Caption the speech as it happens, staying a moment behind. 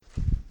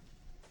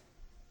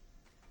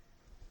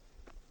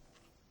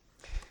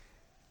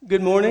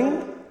Good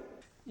morning.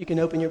 You can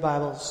open your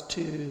Bibles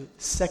to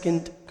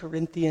 2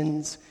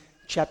 Corinthians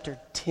chapter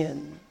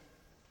 10.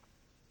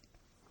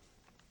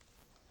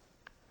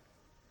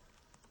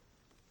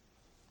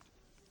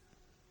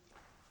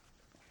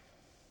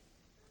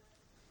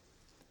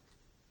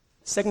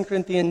 Second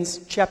Corinthians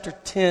chapter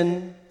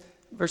 10,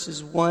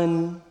 verses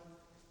 1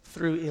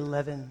 through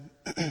 11.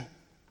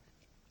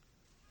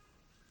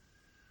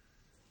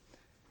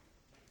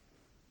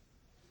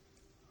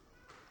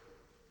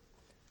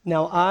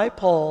 Now I,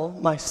 Paul,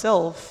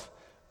 myself,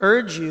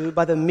 urge you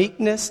by the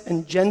meekness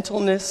and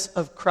gentleness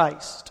of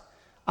Christ,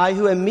 I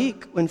who am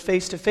meek when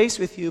face to face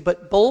with you,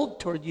 but bold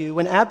toward you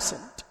when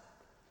absent.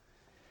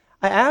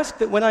 I ask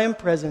that when I am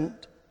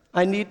present,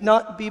 I need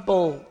not be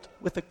bold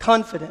with the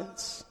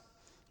confidence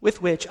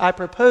with which I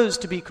propose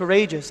to be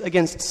courageous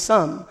against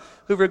some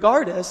who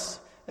regard us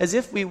as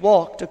if we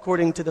walked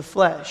according to the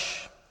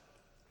flesh.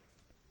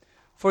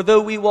 For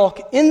though we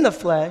walk in the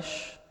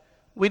flesh,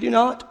 we do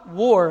not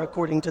war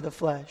according to the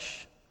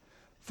flesh.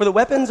 For the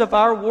weapons of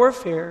our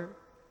warfare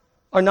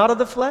are not of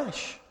the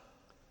flesh,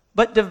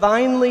 but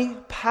divinely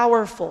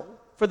powerful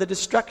for the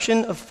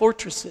destruction of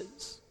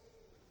fortresses.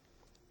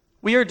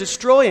 We are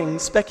destroying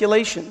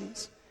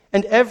speculations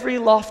and every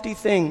lofty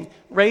thing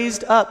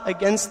raised up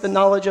against the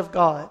knowledge of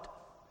God.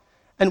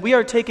 And we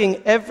are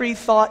taking every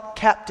thought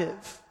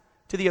captive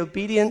to the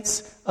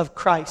obedience of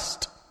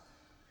Christ.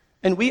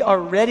 And we are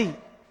ready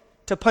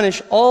to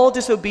punish all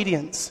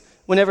disobedience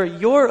whenever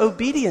your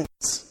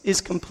obedience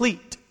is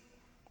complete.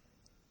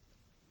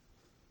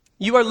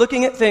 You are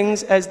looking at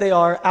things as they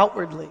are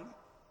outwardly.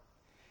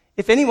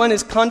 If anyone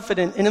is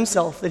confident in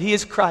himself that he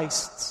is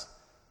Christ's,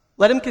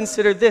 let him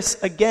consider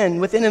this again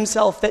within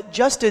himself, that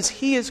just as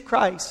he is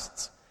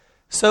Christ's,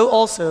 so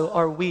also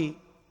are we.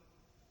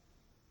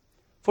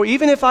 For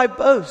even if I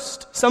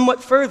boast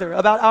somewhat further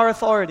about our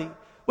authority,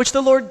 which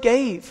the Lord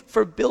gave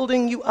for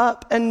building you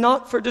up and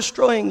not for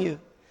destroying you,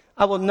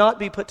 I will not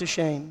be put to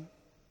shame.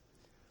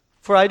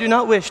 For I do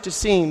not wish to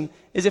seem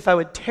as if I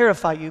would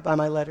terrify you by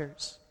my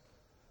letters.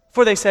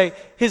 For they say,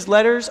 his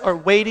letters are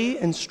weighty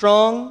and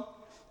strong,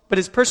 but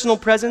his personal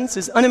presence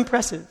is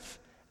unimpressive,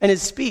 and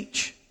his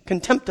speech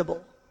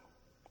contemptible.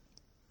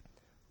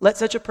 Let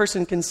such a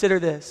person consider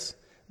this,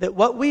 that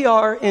what we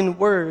are in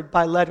word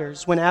by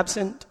letters when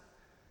absent,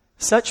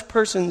 such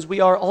persons we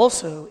are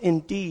also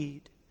in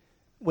deed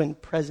when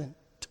present.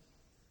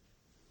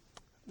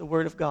 The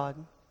word of God.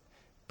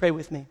 Pray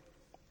with me.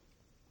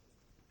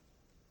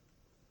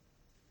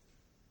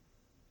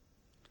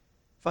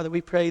 Father,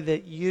 we pray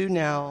that you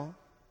now,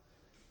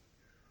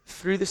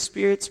 through the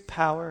Spirit's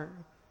power,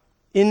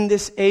 in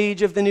this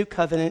age of the new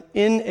covenant,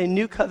 in a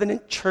new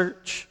covenant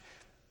church,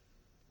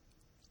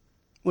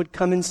 would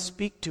come and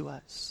speak to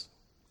us,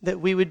 that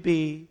we would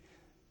be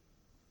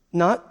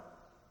not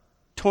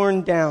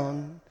torn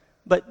down,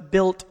 but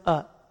built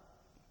up.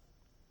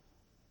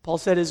 Paul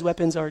said his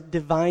weapons are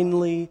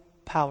divinely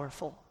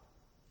powerful.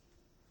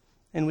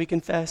 And we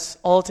confess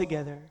all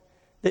together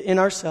that in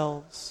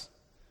ourselves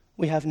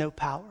we have no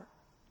power,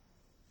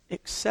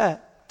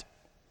 except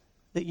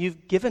that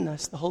you've given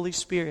us the Holy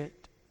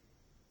Spirit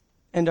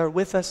and are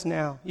with us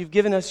now. You've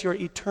given us your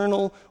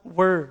eternal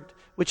word,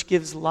 which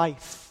gives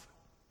life.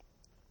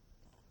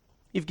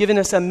 You've given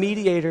us a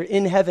mediator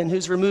in heaven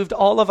who's removed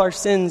all of our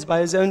sins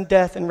by his own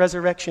death and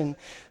resurrection,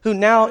 who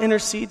now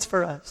intercedes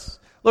for us.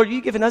 Lord,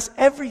 you've given us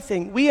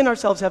everything. We in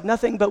ourselves have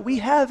nothing, but we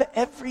have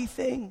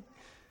everything.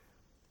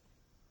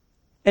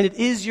 And it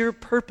is your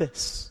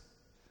purpose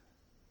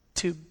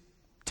to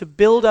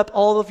build up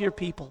all of your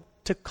people,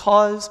 to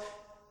cause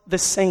the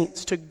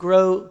saints to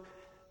grow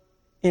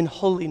in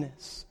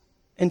holiness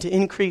and to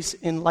increase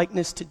in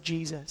likeness to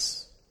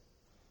Jesus.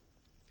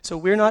 So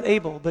we're not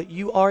able, but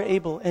you are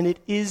able, and it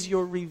is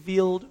your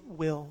revealed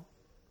will.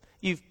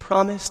 You've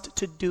promised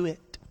to do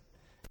it.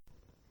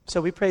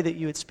 So we pray that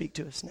you would speak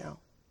to us now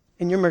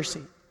in your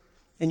mercy,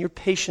 in your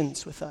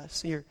patience with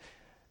us, your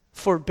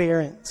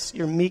forbearance,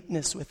 your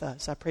meekness with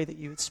us. I pray that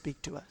you would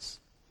speak to us.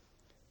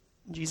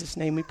 In Jesus'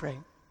 name we pray.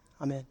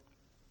 Amen.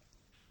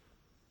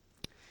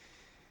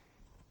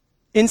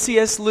 In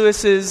C.S.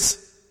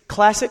 Lewis's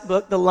classic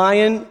book, The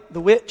Lion, the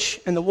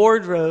Witch, and the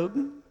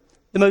Wardrobe,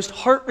 the most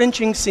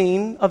heart-wrenching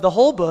scene of the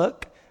whole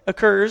book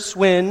occurs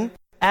when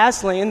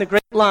Aslan, the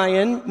great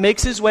lion,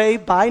 makes his way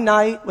by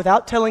night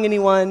without telling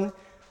anyone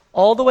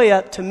all the way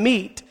up to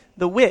meet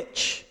the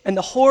witch and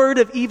the horde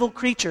of evil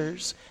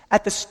creatures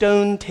at the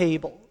stone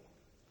table.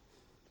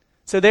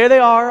 So there they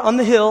are on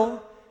the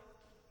hill,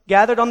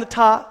 gathered on the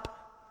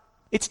top.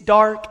 It's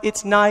dark,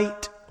 it's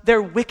night. They're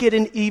wicked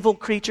and evil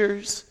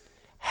creatures.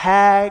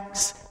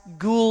 Hags,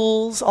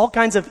 ghouls, all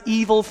kinds of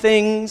evil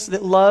things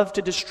that love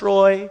to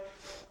destroy.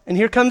 And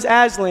here comes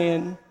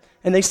Aslan,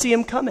 and they see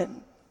him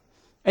coming.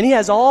 And he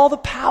has all the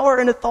power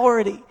and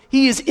authority.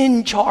 He is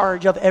in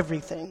charge of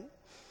everything.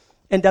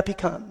 And up he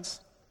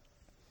comes.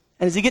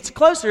 And as he gets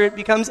closer, it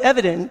becomes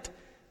evident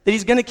that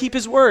he's going to keep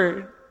his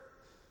word.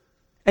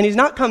 And he's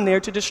not come there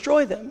to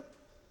destroy them.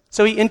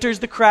 So he enters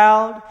the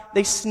crowd,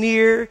 they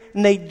sneer,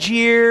 and they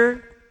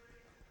jeer.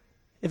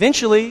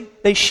 Eventually,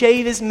 they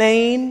shave his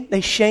mane,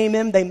 they shame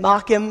him, they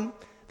mock him,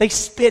 they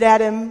spit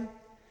at him,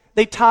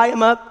 they tie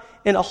him up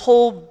in a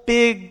whole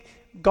big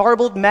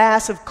garbled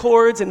mass of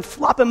cords and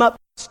flop him up on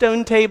a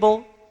stone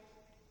table.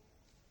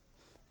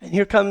 And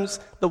here comes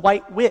the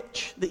white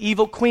witch, the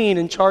evil queen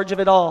in charge of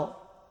it all.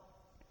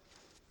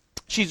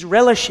 She's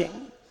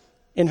relishing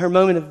in her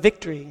moment of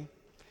victory.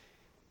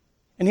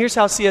 And here's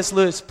how C.S.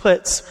 Lewis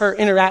puts her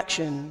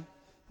interaction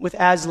with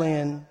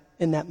Aslan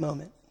in that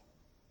moment.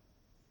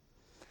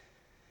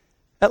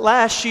 At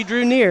last she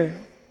drew near.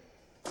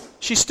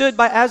 She stood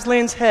by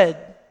Aslan's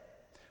head.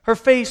 Her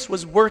face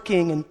was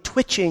working and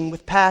twitching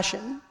with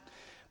passion,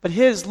 but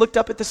his looked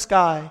up at the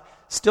sky,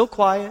 still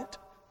quiet,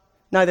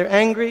 neither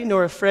angry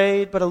nor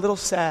afraid, but a little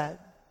sad.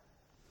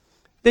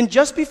 Then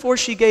just before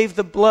she gave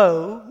the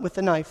blow, with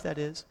the knife that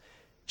is,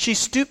 she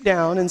stooped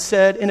down and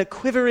said in a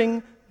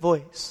quivering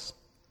voice,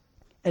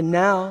 "And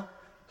now,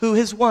 who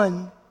has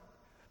won?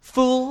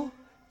 Fool,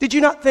 did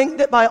you think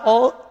that by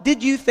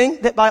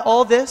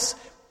all this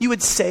you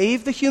would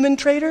save the human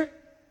traitor?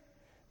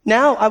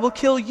 Now I will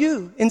kill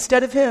you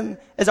instead of him,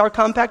 as our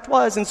compact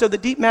was, and so the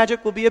deep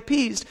magic will be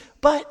appeased.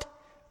 But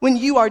when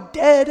you are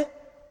dead,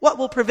 what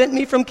will prevent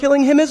me from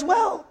killing him as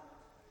well?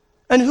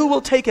 And who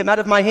will take him out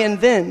of my hand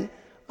then?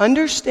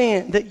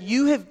 Understand that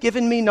you have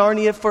given me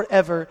Narnia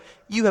forever.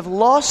 You have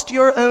lost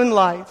your own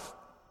life,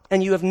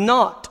 and you have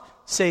not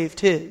saved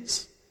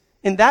his.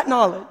 In that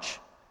knowledge,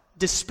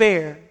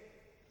 despair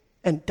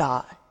and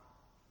die."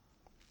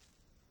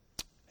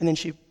 And then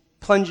she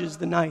plunges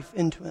the knife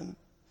into him,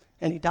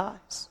 and he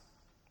dies.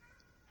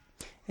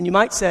 And you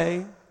might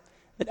say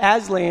that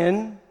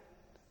Aslan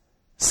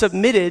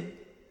submitted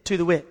to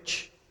the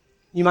witch.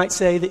 You might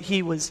say that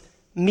he was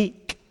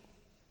meek.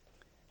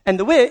 And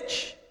the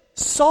witch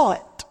saw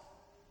it.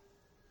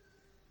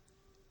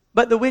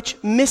 But the witch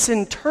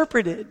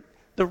misinterpreted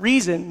the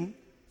reason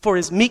for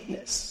his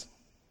meekness.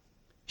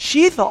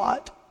 She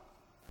thought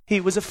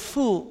he was a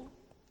fool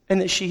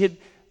and that she had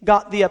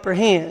got the upper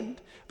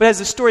hand. But as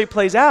the story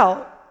plays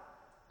out,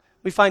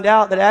 we find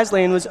out that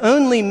Aslan was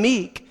only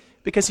meek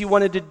because he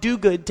wanted to do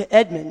good to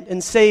Edmund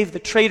and save the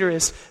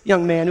traitorous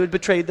young man who had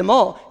betrayed them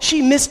all.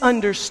 She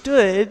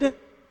misunderstood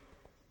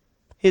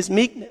his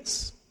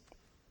meekness.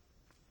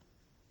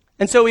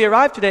 And so we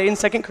arrive today in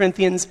 2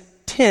 Corinthians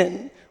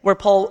 10, where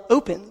Paul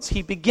opens.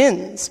 He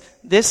begins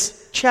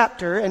this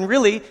chapter and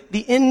really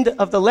the end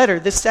of the letter,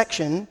 this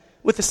section,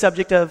 with the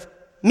subject of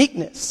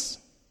meekness.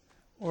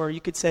 Or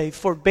you could say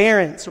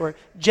forbearance or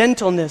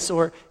gentleness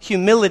or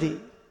humility.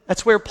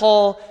 That's where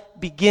Paul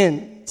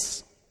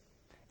begins.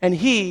 And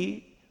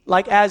he,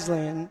 like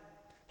Aslan,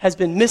 has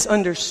been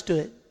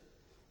misunderstood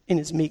in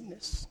his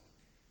meekness.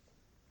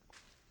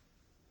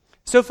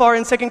 So far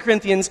in 2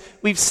 Corinthians,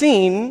 we've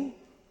seen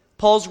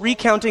Paul's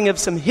recounting of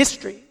some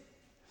history.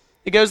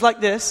 It goes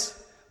like this.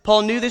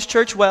 Paul knew this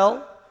church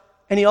well,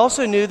 and he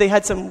also knew they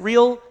had some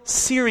real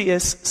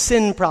serious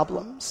sin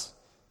problems.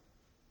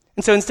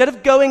 And so instead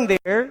of going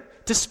there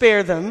to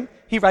spare them,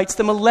 he writes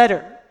them a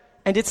letter,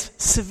 and it's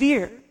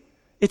severe.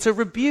 It's a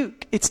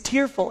rebuke. It's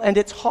tearful, and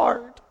it's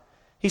hard.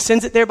 He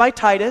sends it there by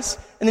Titus,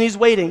 and then he's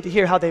waiting to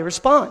hear how they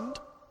respond.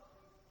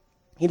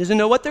 He doesn't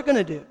know what they're going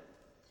to do.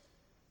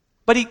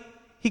 But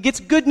he gets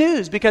good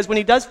news, because when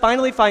he does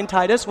finally find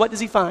Titus, what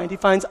does he find? He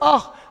finds,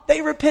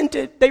 they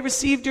repented. They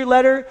received your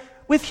letter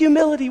with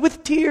humility,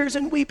 with tears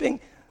and weeping.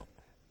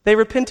 They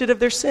repented of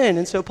their sin,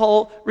 and so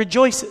Paul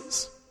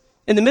rejoices.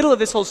 In the middle of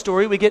this whole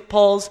story, we get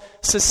Paul's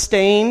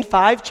sustained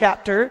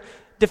 5-chapter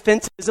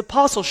defense of his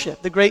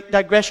apostleship, the great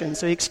digression.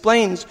 So he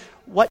explains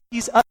what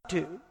he's up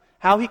to,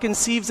 how he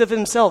conceives of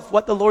himself,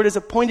 what the Lord has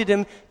appointed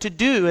him to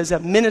do as a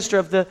minister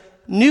of the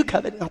new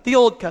covenant, not the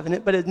old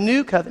covenant, but a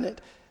new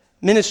covenant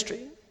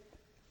ministry.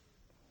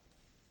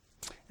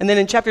 And then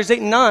in chapters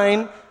 8 and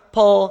 9,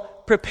 Paul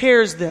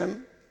prepares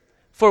them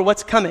for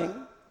what's coming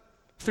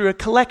through a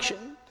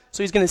collection.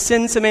 So he's going to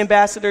send some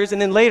ambassadors,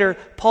 and then later,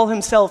 Paul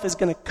himself is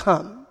going to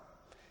come.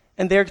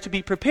 And they're to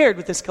be prepared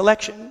with this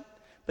collection.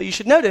 But you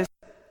should notice,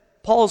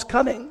 Paul's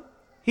coming.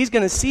 He's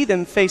going to see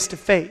them face to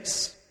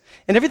face.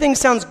 And everything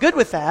sounds good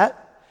with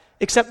that,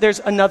 except there's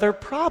another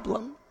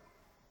problem.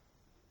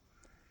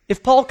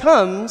 If Paul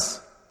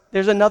comes,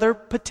 there's another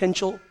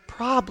potential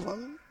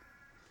problem.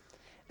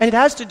 And it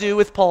has to do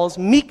with Paul's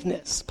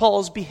meekness,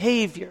 Paul's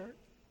behavior.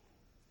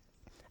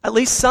 At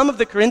least some of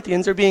the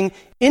Corinthians are being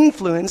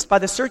influenced by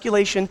the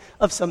circulation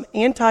of some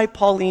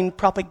anti-Pauline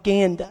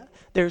propaganda.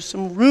 There's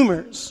some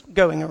rumors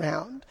going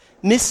around,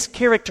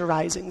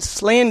 mischaracterizing,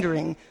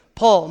 slandering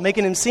Paul,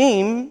 making him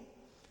seem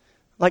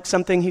like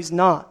something he's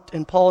not,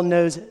 and Paul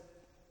knows it.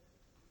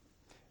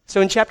 So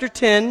in chapter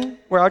 10,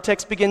 where our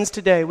text begins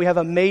today, we have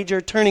a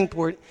major turning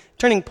point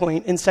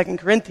in 2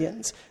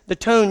 Corinthians. The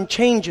tone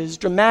changes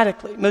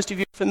dramatically. Most of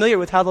you are familiar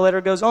with how the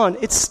letter goes on.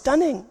 It's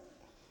stunning.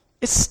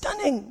 It's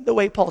stunning the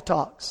way Paul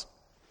talks.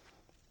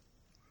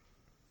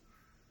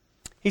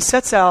 He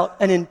sets out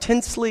an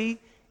intensely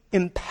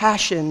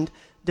impassioned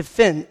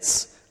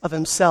defense of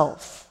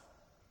himself.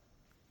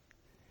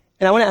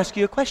 And I want to ask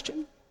you a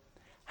question.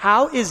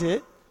 Why is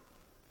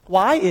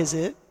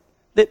it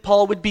that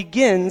Paul would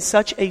begin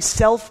such a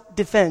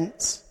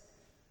self-defense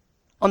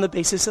on the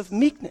basis of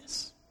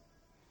meekness.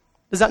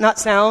 Does that not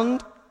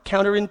sound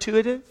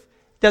counterintuitive?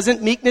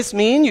 Doesn't meekness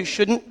mean you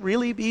shouldn't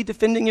really be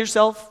defending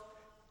yourself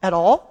at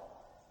all?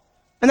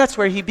 And that's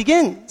where he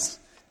begins.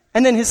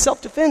 And then his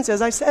self-defense,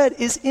 as I said,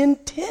 is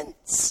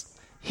intense,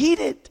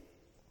 heated.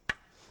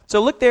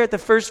 So look there at the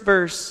first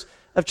verse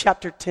of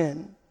chapter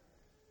 10.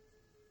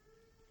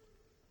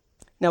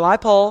 Now I,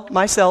 Paul,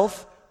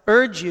 myself,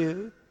 urge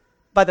you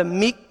by the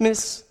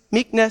meekness,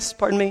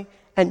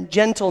 and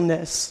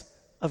gentleness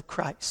of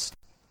Christ.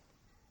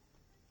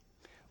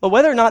 Well,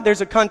 whether or not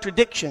there's a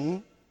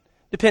contradiction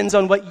depends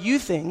on what you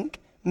think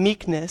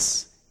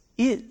meekness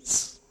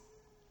is.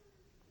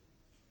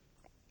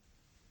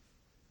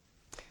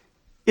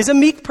 Is a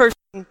meek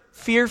person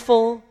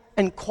fearful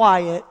and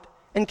quiet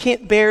and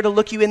can't bear to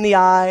look you in the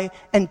eye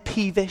and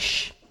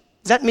peevish?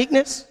 Is that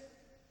meekness?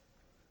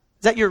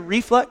 Is that your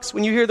reflex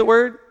when you hear the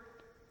word?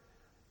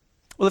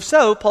 Well, if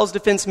so, Paul's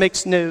defense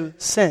makes no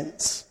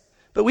sense.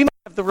 But we might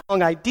have the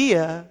wrong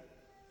idea,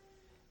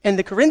 and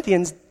the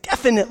Corinthians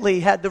definitely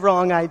had the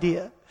wrong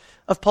idea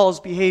of Paul's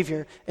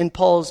behavior and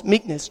Paul's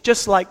meekness,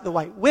 just like the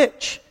white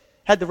witch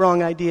had the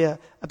wrong idea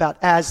about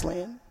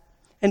Aslan.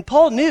 And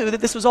Paul knew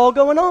that this was all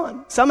going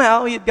on.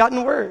 Somehow he had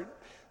gotten word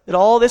that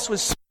all this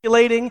was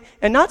circulating,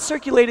 and not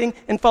circulating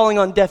and falling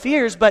on deaf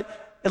ears,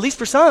 but at least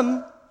for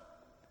some,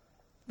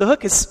 the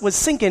hook was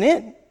sinking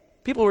in.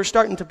 People were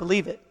starting to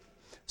believe it.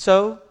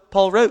 So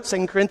Paul wrote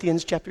 2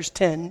 Corinthians chapters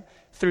 10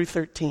 through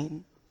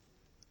 13.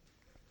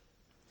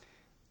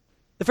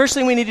 The first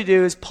thing we need to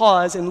do is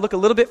pause and look a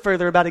little bit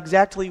further about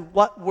exactly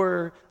what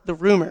were the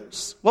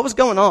rumors. What was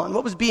going on?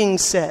 What was being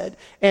said?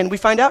 And we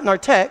find out in our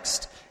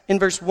text in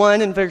verse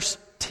 1 and verse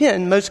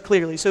 10 most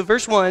clearly. So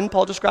verse 1,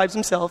 Paul describes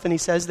himself and he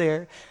says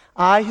there,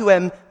 I who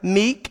am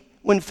meek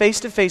when face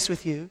to face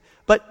with you,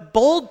 but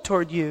bold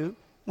toward you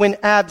when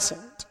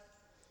absent.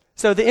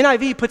 So the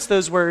NIV puts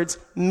those words,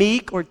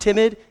 meek or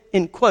timid,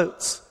 in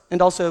quotes,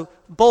 and also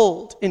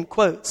bold in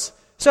quotes,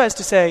 so as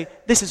to say,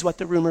 this is what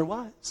the rumor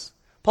was.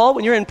 Paul,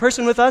 when you're in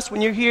person with us,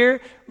 when you're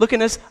here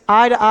looking us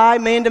eye to eye,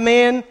 man to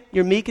man,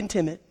 you're meek and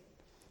timid.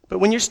 But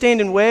when you're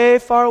standing way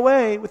far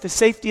away with the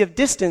safety of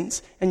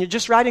distance and you're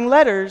just writing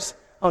letters,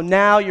 oh,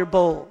 now you're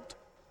bold.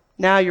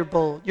 Now you're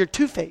bold. You're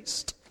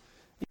two-faced.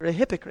 You're a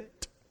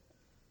hypocrite.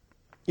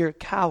 You're a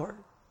coward.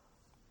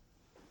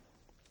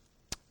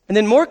 And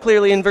then more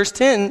clearly in verse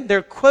 10,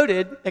 they're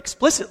quoted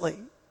explicitly.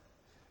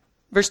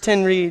 Verse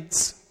 10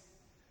 reads,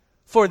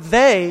 for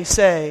they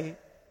say,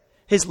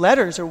 his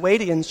letters are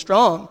weighty and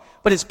strong,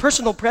 but his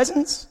personal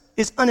presence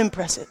is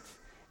unimpressive,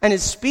 and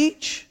his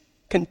speech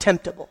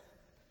contemptible.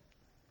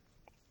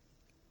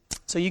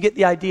 So you get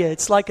the idea.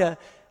 It's like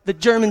the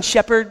German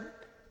shepherd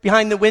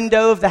behind the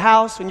window of the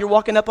house when you're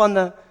walking up on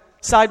the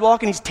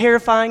sidewalk and he's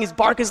terrifying, his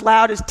bark is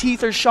loud, his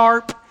teeth are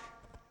sharp.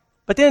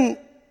 But then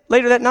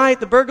later that night,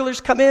 the burglars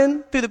come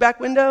in through the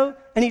back window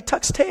and he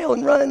tucks tail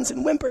and runs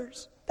and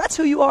whimpers. That's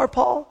who you are,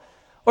 Paul.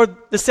 Or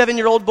the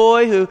 7-year-old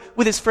boy who,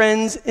 with his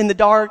friends in the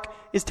dark,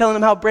 is telling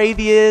him how brave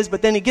he is,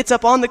 but then he gets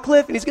up on the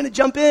cliff and he's going to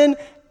jump in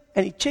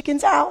and he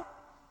chickens out.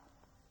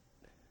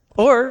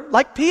 Or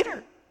like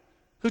Peter,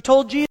 who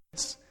told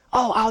Jesus,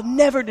 oh, I'll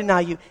never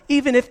deny you.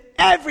 Even if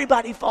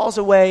everybody falls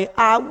away,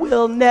 I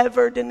will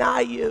never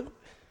deny you.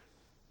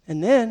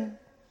 And then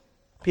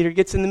Peter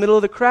gets in the middle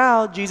of the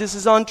crowd. Jesus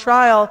is on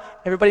trial.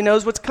 Everybody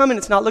knows what's coming.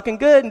 It's not looking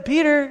good. And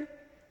Peter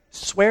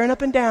swearing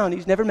up and down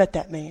he's never met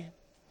that man.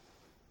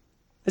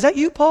 Is that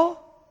you, Paul?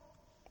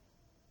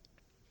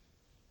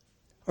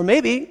 Or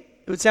maybe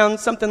it would sound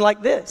something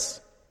like this.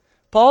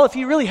 Paul, if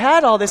you really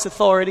had all this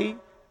authority,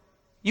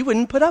 you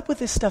wouldn't put up with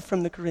this stuff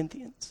from the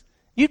Corinthians.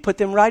 You'd put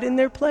them right in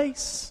their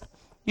place.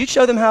 You'd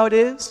show them how it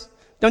is.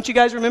 Don't you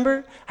guys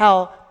remember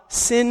how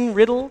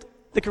sin-riddled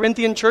the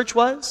Corinthian church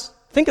was?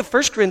 Think of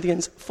 1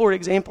 Corinthians, for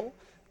example.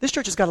 This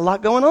church has got a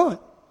lot going on.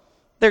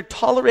 They're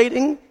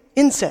tolerating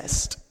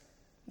incest.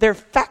 They're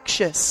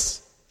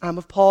factious. I'm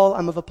of Paul,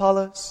 I'm of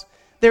Apollos.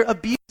 They're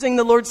abusing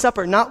the Lord's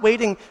Supper, not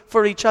waiting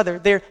for each other.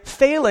 They're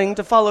failing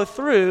to follow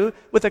through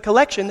with a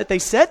collection that they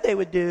said they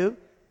would do.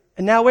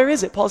 And now where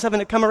is it? Paul's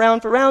having to come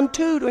around for round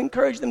 2 to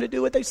encourage them to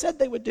do what they said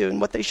they would do and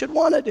what they should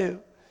want to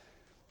do.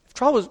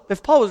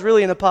 If Paul was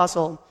really an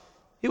apostle,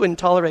 he wouldn't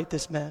tolerate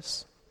this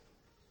mess.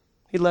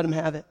 He'd let them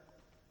have it.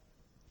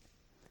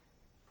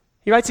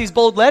 He writes these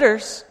bold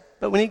letters,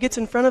 but when he gets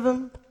in front of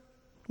them,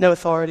 no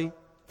authority,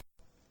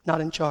 not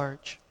in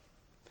charge.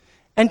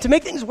 And to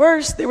make things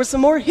worse, there was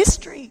some more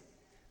history.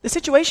 The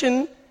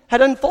situation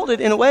had unfolded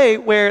in a way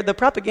where the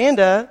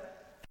propaganda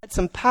had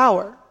some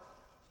power.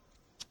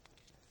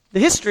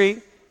 The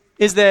history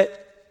is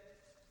that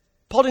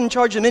Paul didn't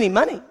charge them any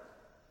money.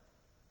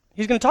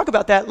 He's going to talk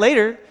about that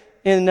later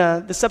in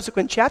the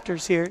subsequent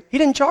chapters here. He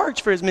didn't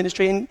charge for his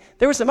ministry, and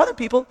there were some other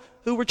people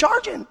who were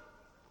charging.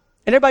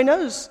 And everybody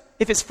knows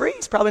if it's free,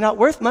 it's probably not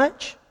worth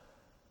much.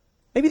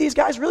 Maybe these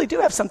guys really do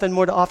have something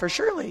more to offer,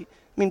 surely.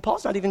 I mean,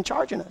 Paul's not even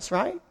charging us,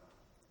 right?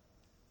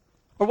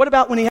 Or what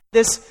about when he had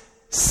this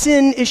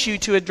sin issue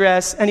to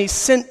address and he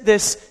sent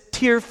this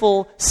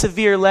tearful,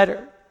 severe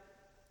letter?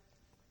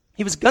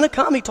 He was going to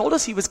come. He told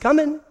us he was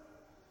coming.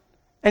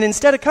 And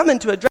instead of coming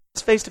to address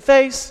us face to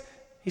face,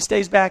 he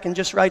stays back and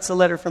just writes a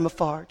letter from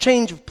afar.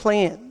 Change of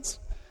plans.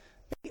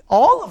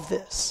 All of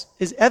this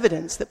is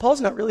evidence that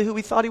Paul's not really who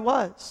we thought he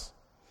was.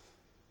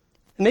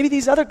 And maybe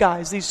these other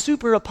guys, these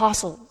super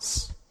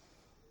apostles,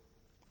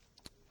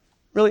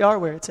 really are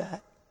where it's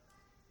at.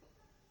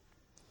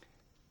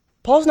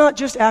 Paul's not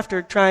just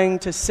after trying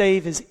to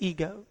save his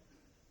ego,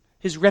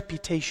 his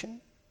reputation.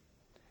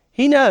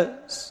 He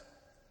knows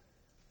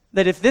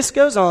that if this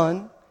goes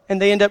on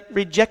and they end up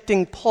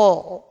rejecting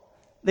Paul,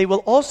 they will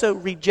also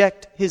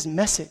reject his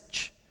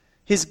message,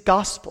 his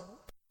gospel.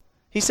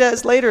 He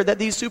says later that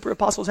these super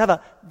apostles have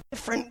a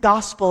different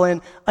gospel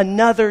and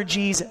another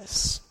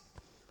Jesus.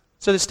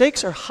 So the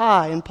stakes are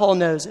high, and Paul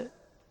knows it.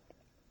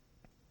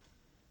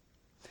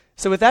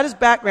 So with that as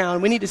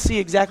background, we need to see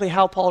exactly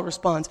how Paul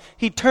responds.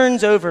 He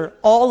turns over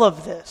all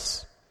of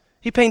this.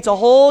 He paints a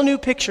whole new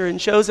picture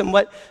and shows him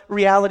what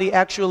reality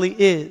actually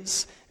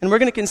is. And we're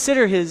going to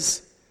consider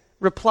his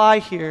reply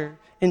here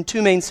in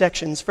two main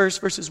sections. First,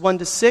 verses 1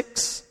 to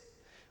 6,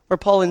 where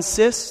Paul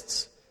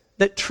insists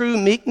that true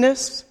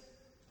meekness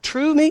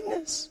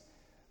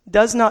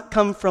does not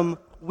come from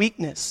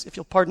weakness, if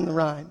you'll pardon the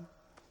rhyme.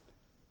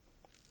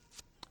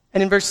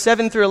 And in verse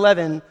 7 through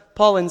 11,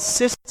 Paul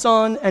insists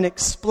on and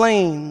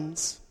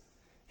explains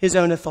his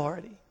own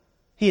authority.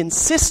 He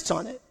insists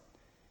on it,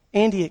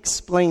 and he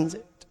explains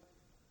it.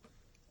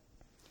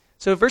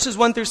 So verses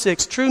 1 through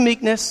 6, true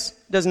meekness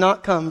does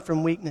not come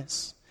from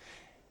weakness.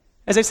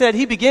 As I said,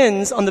 he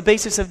begins on the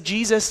basis of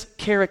Jesus'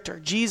 character,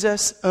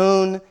 Jesus'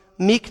 own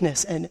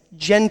meekness and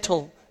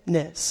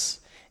gentleness.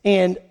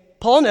 And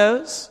Paul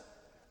knows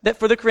that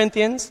for the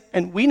Corinthians,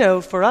 and we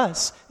know for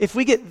us, if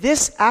we get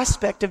this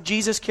aspect of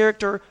Jesus'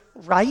 character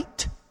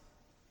right,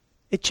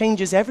 it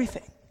changes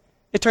everything.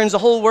 It turns the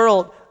whole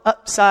world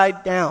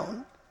upside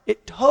down.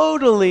 It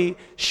totally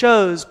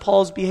shows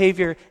Paul's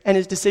behavior and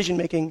his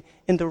decision-making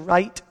in the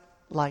right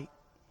light.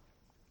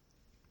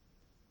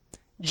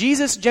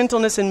 Jesus'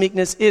 gentleness and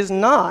meekness is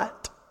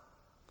not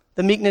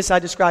the meekness I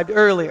described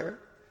earlier,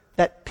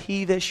 that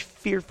peevish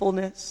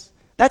fearfulness.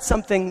 That's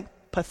something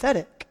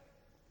pathetic.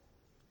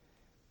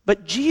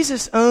 But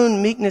Jesus'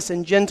 own meekness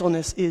and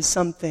gentleness is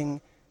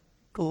something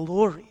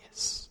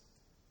glorious.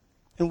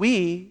 And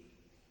we,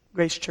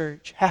 Grace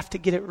Church, have to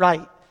get it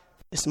right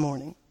this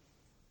morning.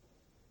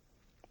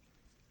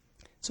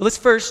 So let's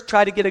first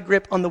try to get a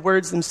grip on the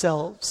words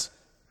themselves.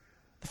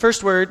 The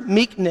first word,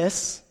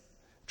 meekness,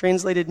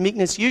 translated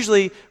meekness,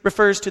 usually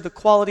refers to the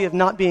quality of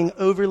not being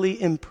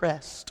overly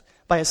impressed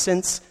by a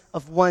sense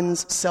of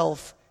one's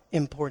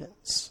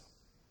self-importance.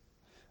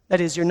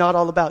 That is, you're not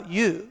all about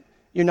you.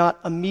 You're not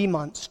a me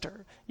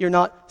monster. You're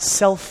not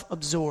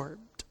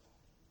self-absorbed.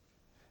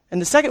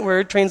 And the second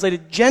word,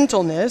 translated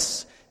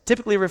gentleness,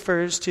 typically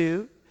refers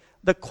to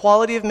the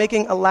quality of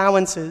making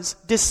allowances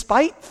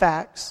despite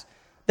facts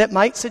that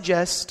might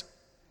suggest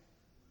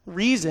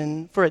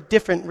reason for a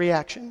different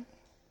reaction.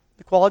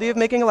 The quality of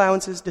making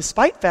allowances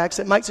despite facts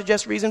that might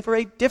suggest reason for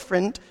a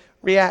different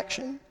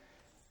reaction.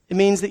 It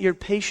means that you're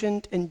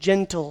patient and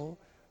gentle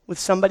with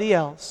somebody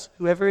else,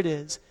 whoever it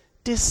is,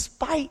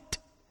 despite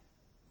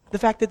the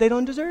fact that they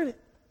don't deserve it.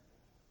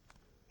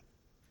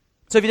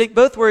 So if you take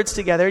both words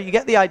together, you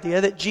get the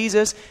idea that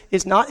Jesus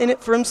is not in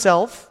it for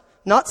himself,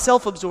 not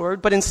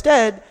self-absorbed, but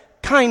instead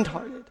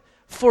kind-hearted,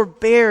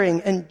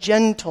 forbearing, and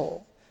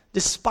gentle,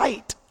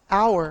 despite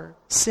our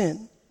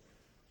sin.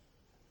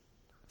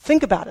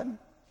 Think about him.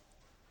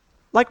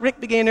 Like Rick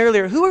began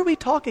earlier, who are we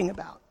talking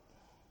about?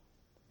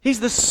 He's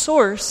the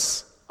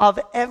source of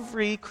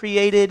every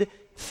created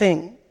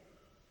thing.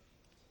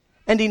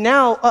 And he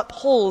now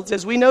upholds,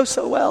 as we know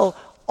so well,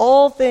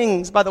 all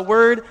things by the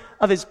word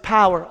of his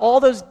power.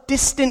 All those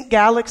distant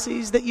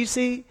galaxies that you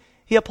see,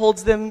 he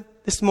upholds them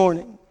this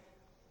morning.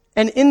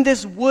 And in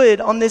this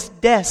wood, on this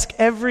desk,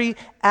 every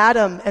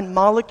atom and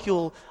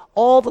molecule,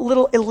 all the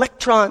little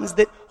electrons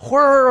that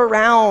whir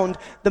around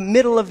the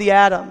middle of the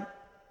atom,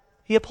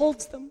 he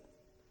upholds them.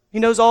 He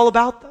knows all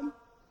about them.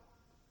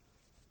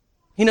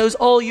 He knows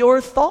all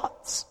your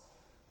thoughts,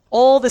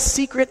 all the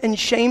secret and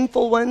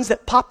shameful ones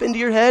that pop into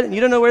your head and you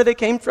don't know where they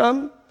came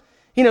from.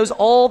 He knows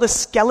all the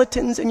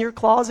skeletons in your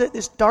closet,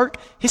 this dark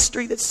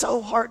history that's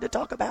so hard to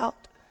talk about.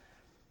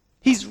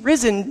 He's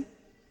risen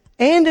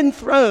and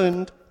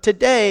enthroned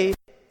today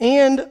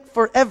and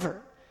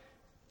forever.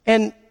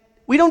 And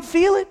we don't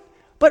feel it,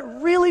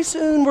 but really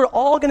soon we're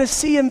all going to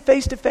see him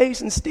face to face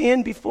and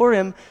stand before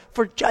him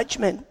for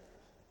judgment.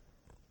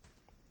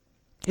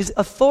 His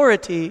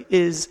authority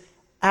is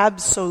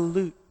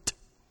absolute.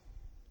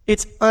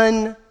 It's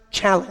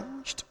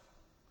unchallenged.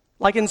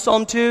 Like in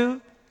Psalm 2,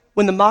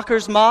 when the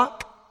mockers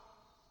mock,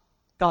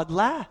 God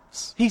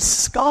laughs. He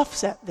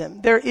scoffs at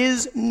them. There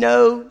is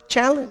no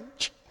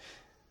challenge.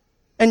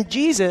 And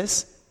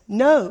Jesus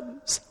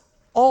knows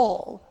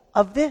all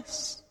of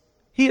this.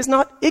 He is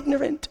not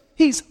ignorant.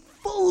 He's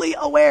fully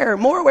aware,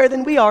 more aware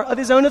than we are, of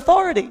his own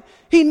authority.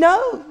 He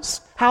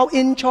knows how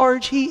in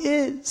charge he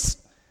is.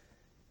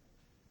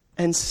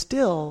 And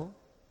still,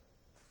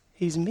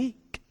 he's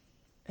meek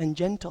and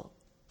gentle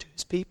to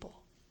his people.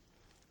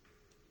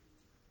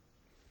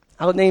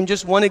 I'll name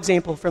just one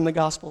example from the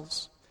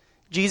Gospels.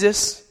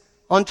 Jesus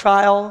on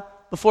trial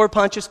before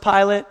Pontius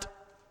Pilate.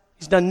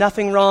 He's done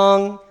nothing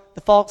wrong.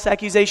 The false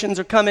accusations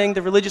are coming.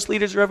 The religious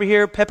leaders are over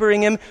here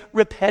peppering him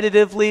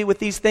repetitively with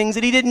these things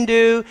that he didn't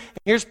do.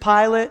 And here's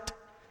Pilate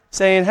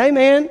saying, hey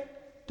man,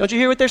 don't you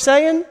hear what they're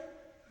saying?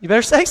 You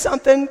better say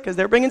something because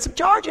they're bringing some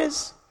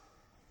charges.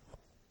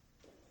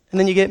 And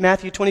then you get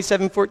Matthew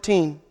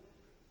 27:14.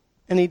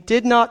 And he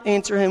did not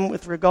answer him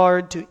with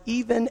regard to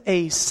even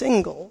a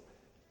single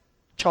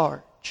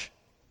charge.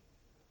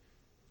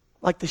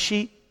 Like the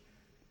sheep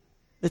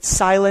that's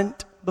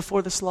silent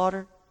before the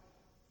slaughter.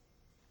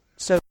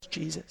 So is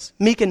Jesus,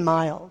 meek and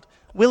mild,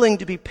 willing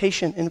to be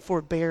patient and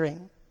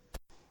forbearing.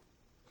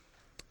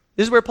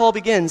 This is where Paul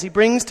begins. He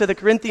brings to the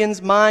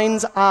Corinthians'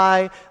 mind's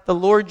eye the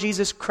Lord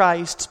Jesus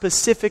Christ,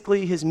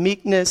 specifically his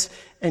meekness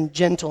and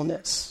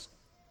gentleness.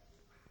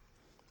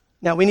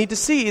 Now we need to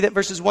see that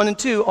verses 1 and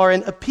 2 are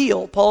an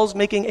appeal. Paul's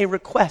making a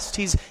request.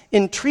 He's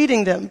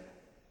entreating them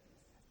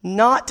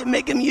not to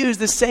make him use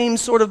the same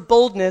sort of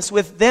boldness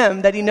with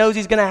them that he knows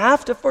he's going to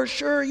have to for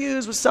sure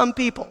use with some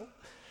people.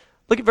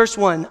 Look at verse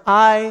 1.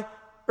 I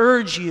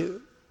urge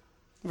you.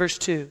 Verse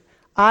 2.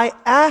 I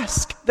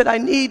ask that I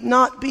need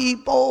not be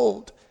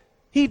bold.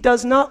 He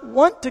does not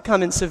want to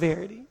come in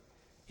severity.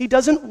 He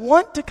doesn't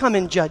want to come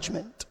in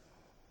judgment.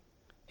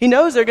 He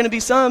knows there are going to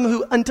be some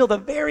who, until the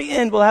very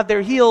end, will have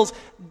their heels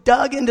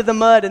dug into the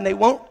mud and they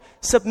won't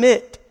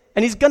submit.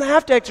 And he's going to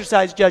have to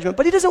exercise judgment.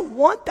 But he doesn't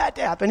want that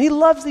to happen. He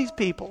loves these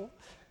people.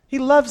 He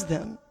loves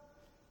them.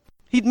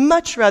 He'd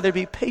much rather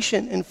be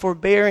patient and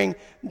forbearing,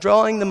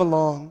 drawing them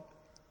along.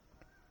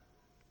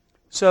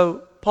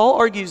 So Paul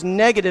argues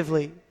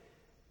negatively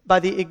by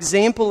the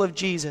example of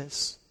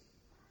Jesus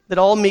that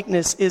all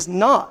meekness is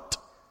not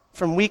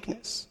from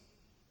weakness.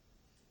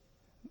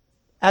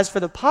 As for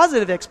the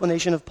positive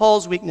explanation of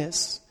Paul's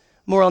weakness,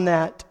 more on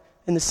that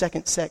in the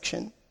second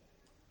section.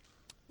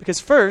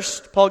 Because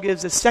first, Paul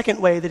gives a second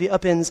way that he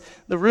upends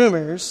the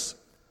rumors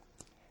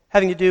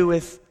having to do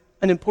with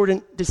an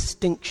important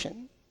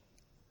distinction.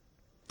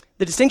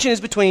 The distinction is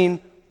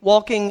between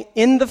walking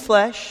in the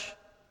flesh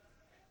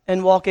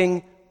and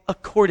walking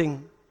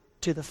according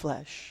to the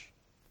flesh.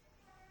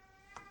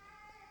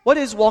 What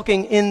is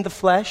walking in the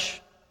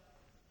flesh?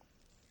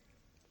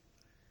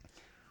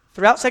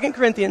 Throughout 2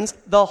 Corinthians,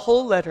 the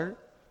whole letter,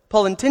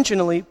 Paul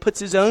intentionally puts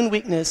his own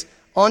weakness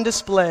on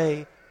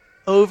display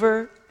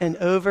over and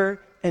over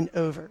and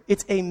over.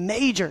 It's a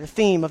major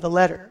theme of the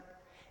letter,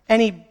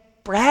 and he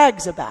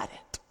brags about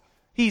it.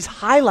 He's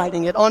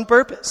highlighting it on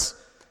purpose.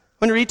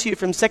 I'm going to read to you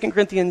from 2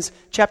 Corinthians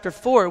chapter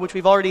 4, which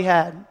we've already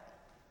had.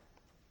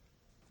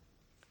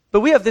 But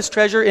we have this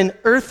treasure in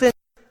earthen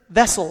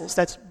vessels,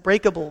 that's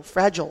breakable,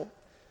 fragile,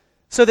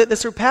 so that the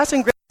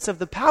surpassing greatness of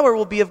the power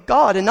will be of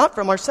God and not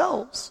from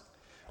ourselves.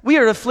 We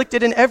are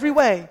afflicted in every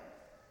way,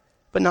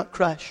 but not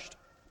crushed,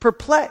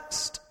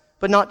 perplexed,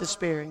 but not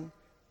despairing,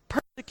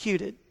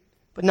 persecuted,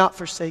 but not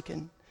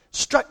forsaken,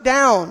 struck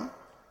down,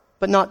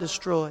 but not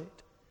destroyed.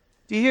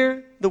 Do you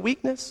hear the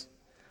weakness?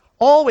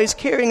 Always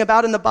carrying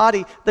about in the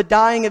body the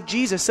dying of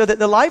Jesus, so that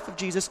the life of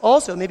Jesus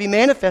also may be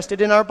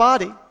manifested in our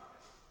body.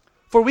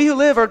 For we who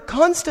live are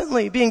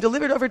constantly being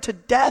delivered over to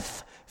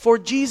death for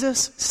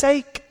Jesus'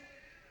 sake,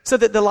 so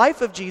that the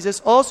life of Jesus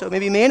also may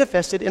be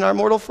manifested in our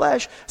mortal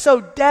flesh. So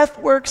death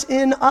works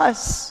in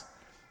us,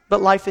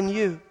 but life in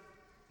you.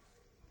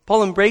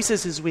 Paul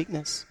embraces his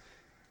weakness.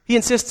 He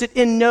insists it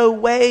in no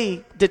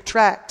way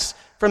detracts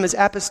from his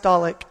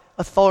apostolic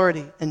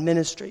authority and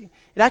ministry.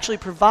 It actually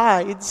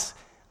provides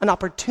an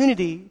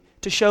opportunity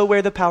to show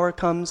where the power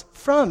comes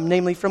from,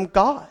 namely from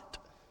God.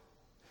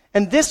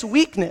 And this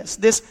weakness,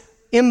 this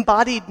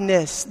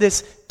embodiedness,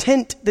 this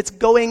tent that's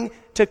going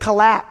to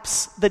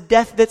collapse, the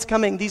death that's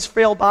coming, these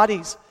frail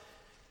bodies,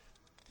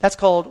 that's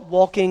called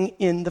walking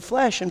in the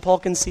flesh, and Paul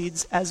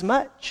concedes as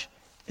much.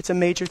 It's a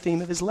major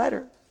theme of his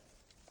letter.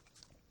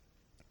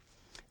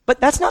 But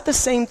that's not the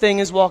same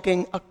thing as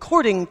walking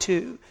according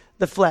to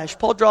the flesh.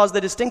 Paul draws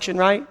the distinction,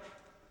 right?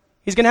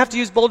 He's going to have to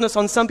use boldness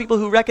on some people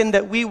who reckon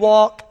that we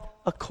walk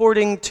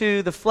according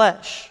to the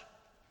flesh.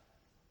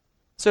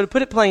 So to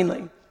put it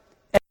plainly,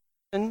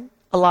 every person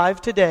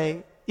alive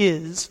today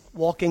is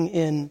walking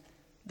in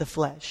the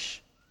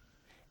flesh.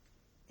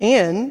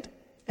 And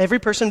every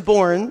person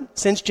born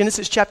since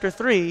Genesis chapter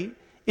 3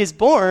 is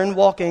born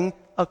walking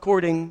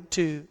according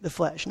to the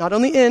flesh. Not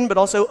only in, but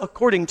also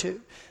according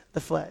to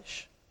the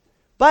flesh.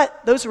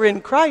 But those who are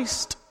in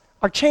Christ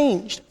are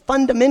changed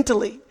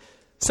fundamentally,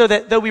 so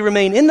that though we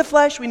remain in the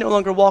flesh, we no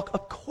longer walk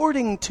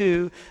according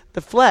to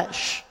the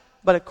flesh,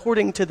 but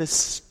according to the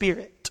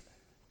Spirit.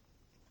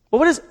 Well,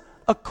 what does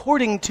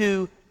according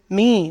to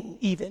mean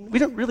even? We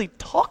don't really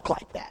talk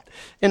like that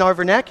in our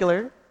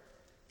vernacular.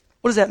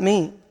 What does that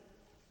mean?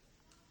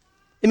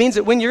 It means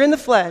that when you're in the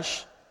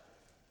flesh,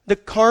 the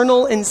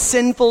carnal and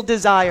sinful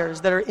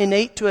desires that are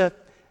innate to a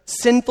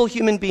sinful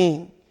human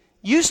being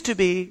used to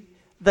be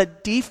the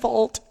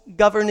default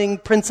governing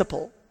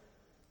principle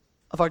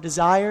of our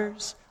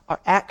desires, our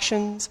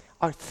actions,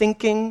 our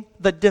thinking,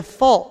 the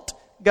default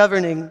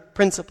governing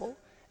principle.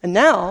 And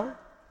now,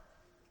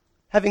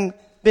 having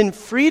been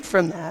freed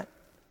from that,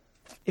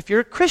 if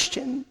you're a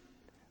Christian,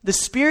 the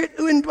Spirit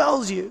who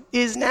indwells you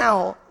is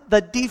now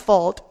the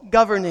default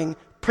governing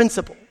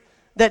principle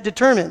that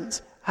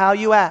determines how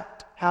you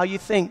act, how you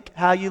think,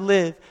 how you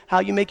live, how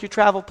you make your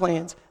travel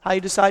plans, how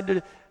you decide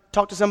to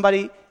talk to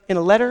somebody in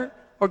a letter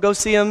or go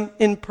see them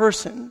in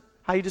person,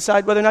 how you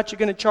decide whether or not you're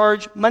going to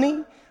charge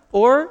money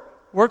or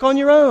work on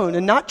your own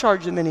and not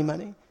charge them any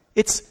money.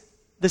 It's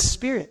the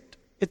Spirit.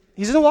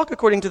 He doesn't walk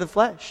according to the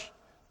flesh.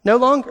 No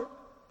longer.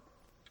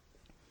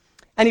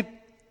 And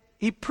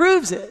he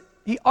proves it.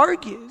 He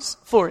argues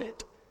for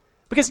it.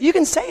 Because you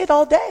can say it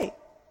all day.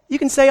 You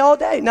can say all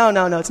day, no,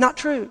 it's not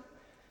true.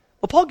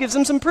 Well, Paul gives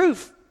him some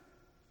proof.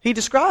 He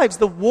describes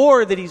the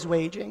war that he's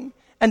waging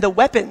and the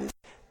weapons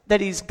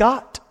that he's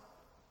got.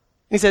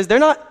 And he says they're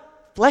not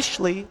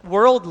fleshly,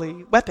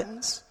 worldly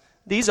weapons.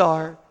 These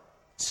are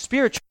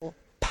spiritual,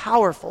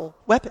 powerful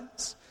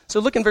weapons. So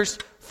look in verse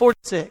 4 to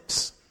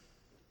 6.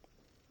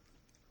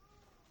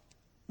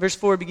 Verse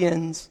 4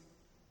 begins,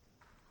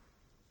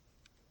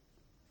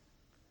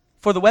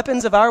 "For the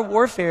weapons of our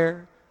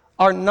warfare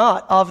are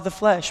not of the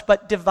flesh,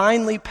 but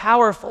divinely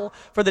powerful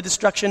for the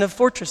destruction of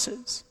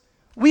fortresses.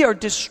 We are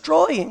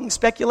destroying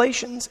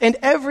speculations and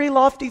every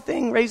lofty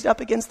thing raised up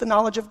against the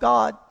knowledge of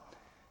God.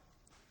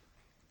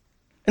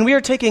 And we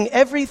are taking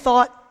every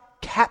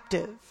thought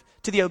captive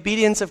to the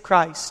obedience of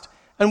Christ.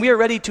 And we are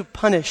ready to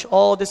punish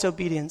all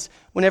disobedience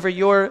whenever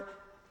your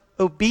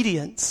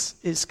obedience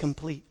is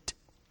complete."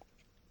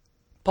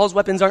 Paul's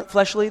weapons aren't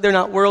fleshly. They're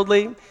not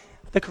worldly.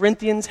 The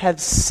Corinthians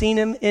have seen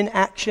him in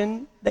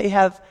action. They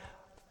have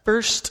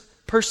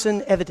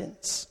first-person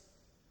evidence.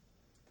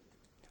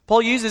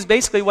 Paul uses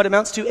basically what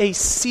amounts to a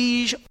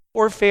siege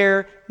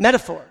warfare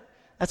metaphor.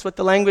 That's what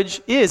the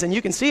language is, and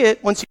you can see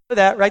it once you know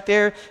that right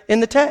there in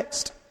the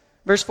text.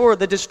 Verse 4,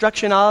 the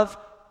destruction of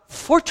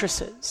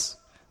fortresses.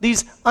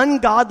 These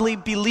ungodly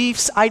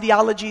beliefs,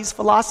 ideologies,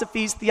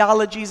 philosophies,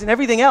 theologies, and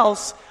everything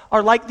else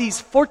are like these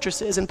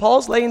fortresses, and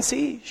Paul's laying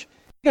siege.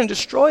 He's going to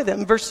destroy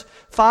them. Verse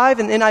 5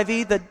 in the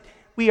NIV, that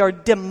we are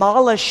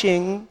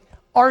demolishing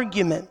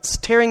arguments,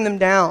 tearing them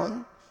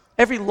down.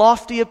 Every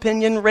lofty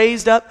opinion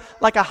raised up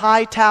like a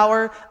high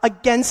tower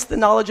against the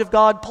knowledge of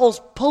God.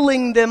 Paul's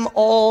pulling them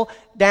all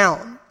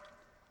down,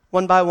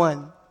 one by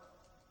one.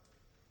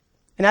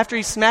 And after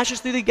he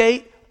smashes through the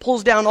gate,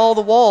 pulls down all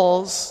the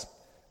walls,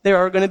 there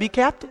are going to be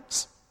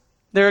captives.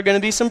 There are going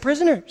to be some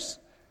prisoners.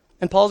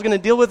 And Paul's going to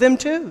deal with them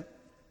too.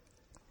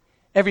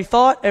 Every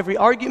thought, every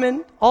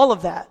argument, all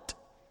of that.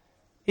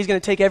 He's going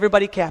to take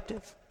everybody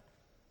captive.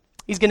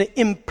 He's going to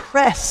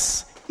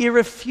impress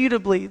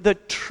irrefutably the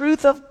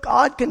truth of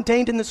God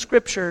contained in the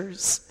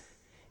Scriptures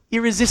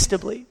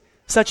irresistibly,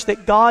 such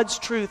that God's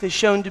truth is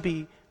shown to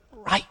be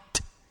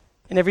right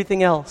and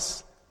everything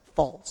else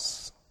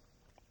false.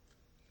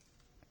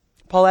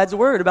 Paul adds a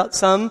word about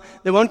some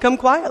that won't come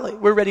quietly.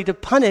 We're ready to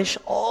punish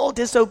all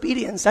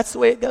disobedience. That's the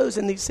way it goes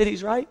in these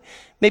cities, right?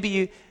 Maybe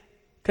you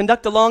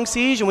conduct a long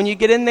siege, and when you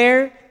get in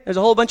there, there's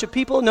a whole bunch of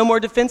people, no more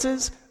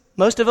defenses.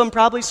 Most of them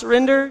probably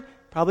surrender.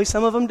 Probably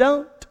some of them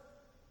don't.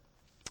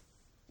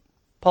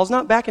 Paul's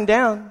not backing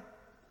down.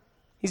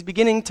 He's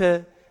beginning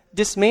to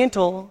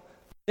dismantle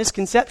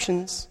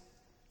misconceptions,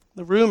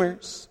 the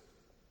rumors.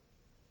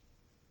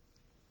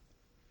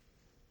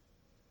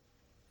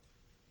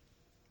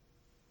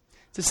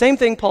 It's the same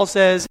thing Paul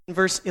says in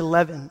verse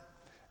 11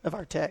 of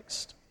our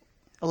text,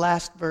 the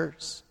last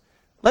verse.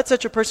 "Let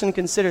such a person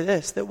consider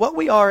this, that what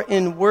we are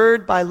in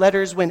word by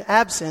letters when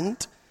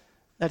absent,"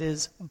 that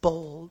is,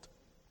 bold,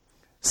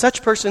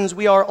 "such persons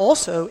we are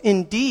also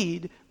in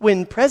deed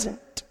when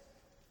present."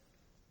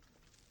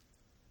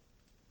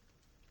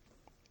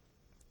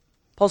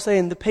 Paul's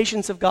saying the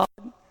patience of God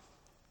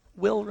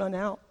will run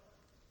out.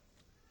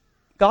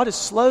 God is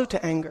slow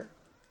to anger.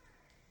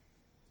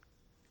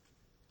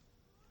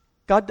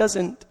 God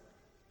doesn't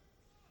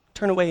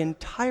turn away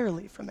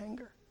entirely from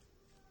anger.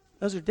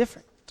 Those are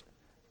different.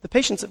 The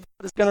patience of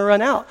God is going to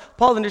run out.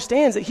 Paul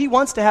understands that he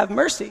wants to have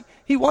mercy.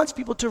 He wants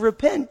people to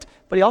repent.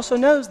 But he also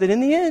knows that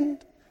in the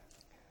end,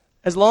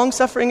 as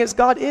long-suffering as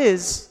God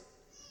is,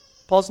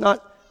 Paul's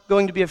not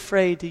going to be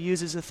afraid to use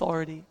his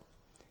authority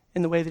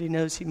in the way that he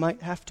knows he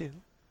might have to.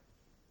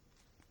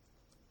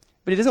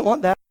 But he doesn't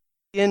want that at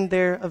the end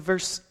there of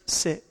verse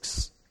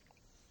 6.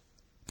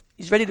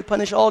 He's ready to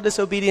punish all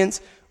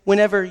disobedience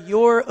whenever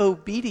your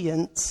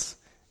obedience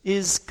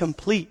is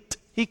complete.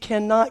 He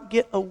cannot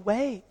get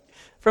away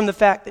from the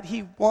fact that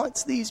he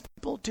wants these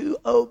people to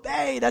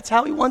obey. That's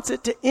how he wants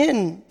it to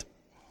end.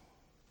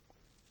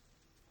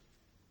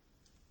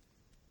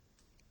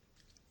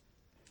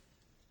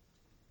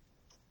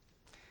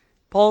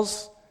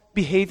 Paul's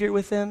behavior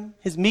with them,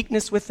 his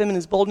meekness with them, and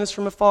his boldness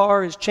from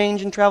afar, his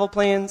change in travel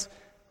plans,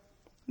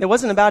 it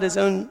wasn't about his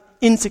own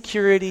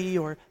insecurity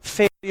or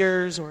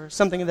failures or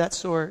something of that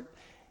sort.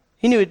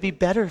 He knew it'd be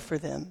better for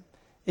them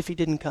if he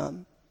didn't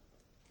come.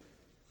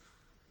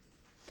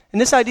 And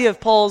this idea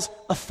of Paul's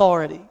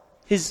authority,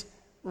 his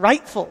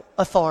rightful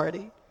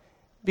authority,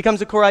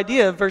 becomes a core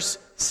idea of verse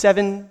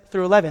 7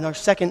 through 11, our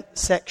second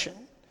section.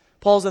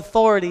 Paul's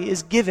authority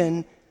is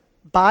given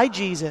by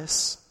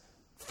Jesus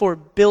for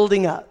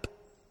building up.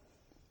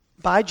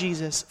 By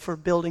Jesus for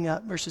building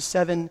up. Verses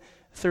 7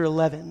 through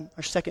 11,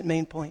 our second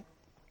main point.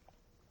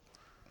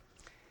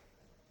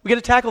 We got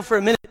to tackle for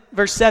a minute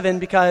verse 7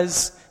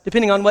 because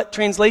depending on what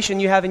translation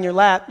you have in your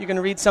lap, you're going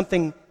to read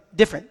something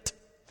different.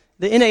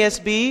 The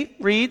NASB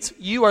reads,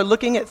 "You are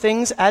looking at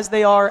things as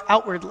they are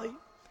outwardly."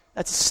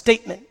 That's a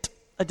statement,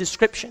 a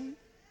description.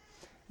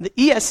 The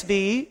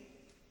ESV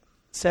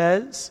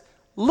says,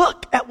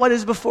 "Look at what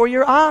is before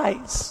your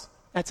eyes."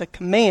 That's a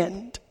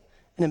command,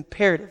 an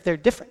imperative. They're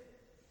different.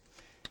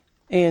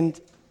 And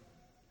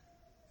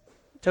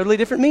totally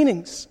different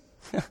meanings.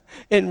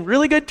 In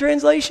really good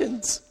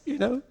translations, you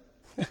know.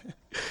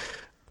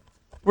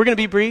 We're going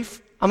to be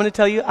brief. I'm going to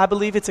tell you, I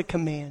believe it's a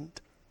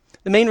command.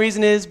 The main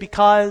reason is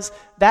because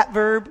that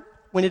verb,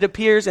 when it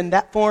appears in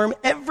that form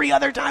every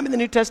other time in the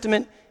New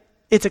Testament,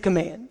 it's a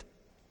command.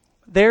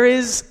 There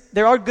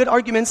are good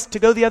arguments to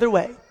go the other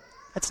way.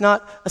 That's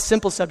not a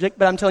simple subject,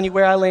 but I'm telling you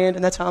where I land,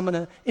 and that's how I'm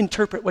going to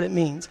interpret what it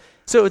means.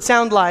 So it would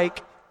sound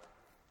like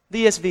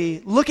the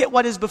ESV, "Look at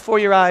what is before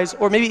your eyes,"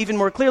 or maybe even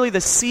more clearly,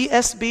 the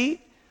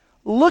CSB,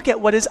 "Look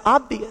at what is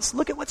obvious.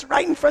 Look at what's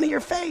right in front of your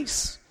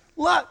face.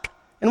 Look."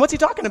 And what's he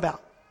talking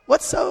about?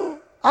 What's so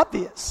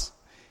obvious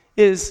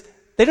is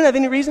they don't have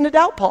any reason to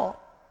doubt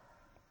Paul.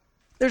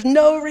 There's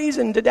no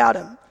reason to doubt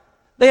him.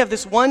 They have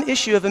this one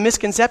issue of a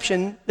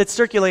misconception that's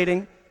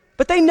circulating,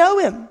 but they know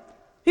him.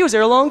 He was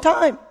there a long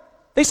time.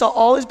 They saw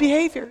all his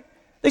behavior.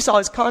 They saw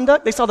his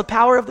conduct. They saw the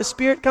power of the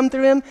Spirit come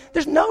through him.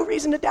 There's no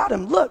reason to doubt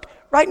him. Look,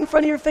 right in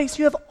front of your face,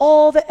 you have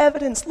all the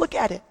evidence. Look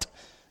at it.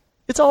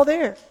 It's all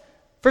there.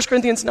 1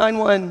 Corinthians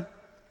 9:1.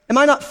 "Am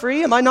I not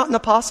free? Am I not an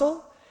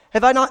apostle?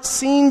 Have I not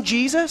seen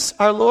Jesus,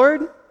 our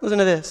Lord?" Listen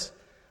to this.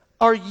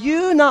 "Are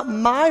you not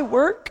my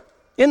work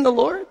in the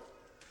Lord?"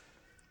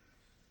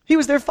 He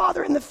was their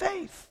father in the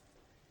faith.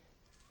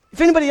 If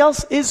anybody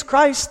else is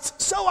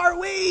Christ's, so are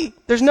we.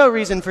 There's no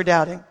reason for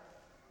doubting.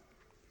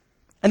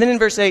 And then in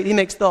verse 8, he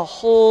makes the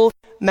whole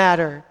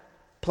matter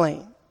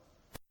plain.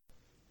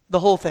 The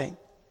whole thing.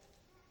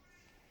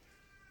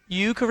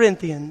 You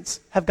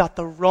Corinthians have got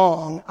the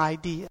wrong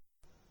idea.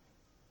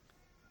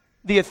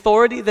 The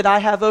authority that I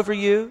have over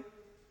you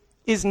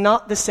is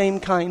not the same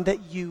kind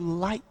that you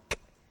like.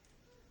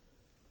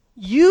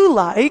 You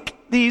like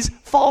these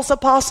false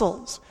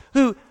apostles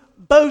who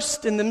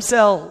boast in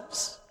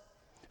themselves,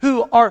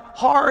 who are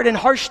hard and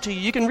harsh to you.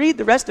 You can read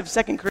the rest of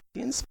 2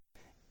 Corinthians.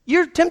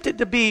 You're tempted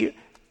to be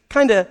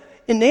kind of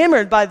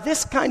enamored by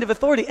this kind of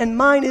authority, and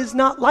mine is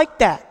not like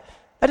that.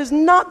 That is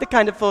not the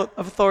kind of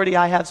authority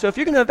I have. So if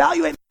you're going to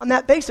evaluate me on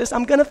that basis,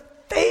 I'm going to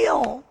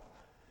fail.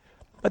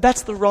 But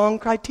that's the wrong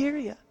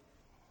criteria.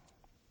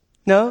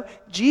 No,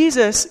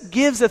 Jesus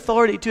gives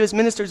authority to his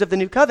ministers of the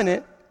new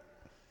covenant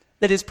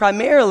that is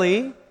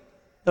primarily,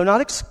 though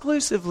not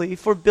exclusively,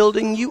 for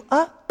building you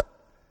up.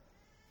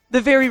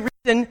 The very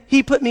reason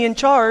he put me in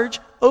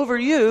charge over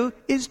you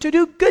is to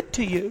do good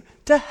to you,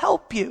 to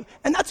help you.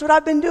 And that's what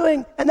I've been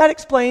doing. And that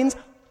explains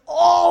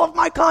all of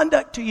my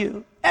conduct to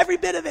you. Every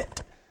bit of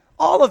it.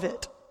 All of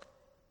it.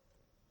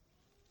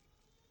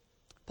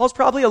 Paul's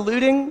probably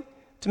alluding,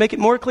 to make it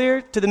more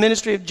clear, to the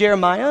ministry of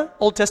Jeremiah,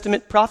 Old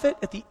Testament prophet,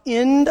 at the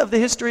end of the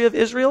history of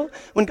Israel,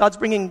 when God's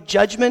bringing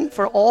judgment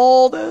for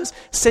all those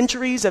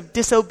centuries of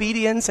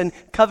disobedience and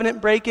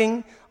covenant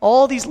breaking.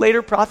 All these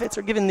later prophets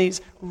are given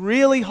these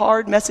really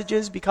hard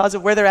messages because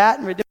of where they're at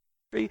in redemption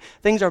history.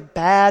 Things are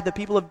bad. The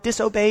people have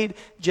disobeyed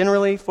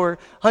generally for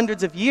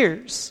hundreds of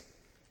years.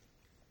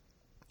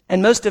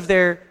 And most of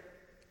their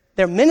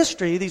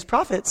ministry, these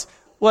prophets,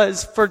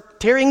 was for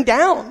tearing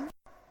down.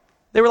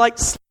 They were like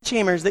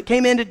sledgehammers that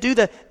came in to do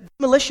the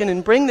demolition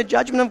and bring the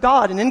judgment of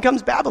God. And in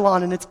comes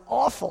Babylon, and it's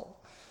awful.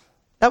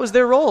 That was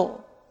their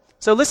role.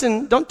 So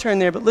listen, don't turn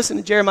there, but listen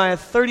to Jeremiah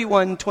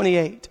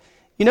 31:28.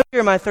 You know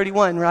Jeremiah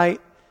 31, right?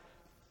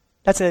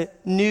 That's a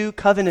new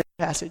covenant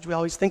passage we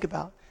always think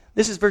about.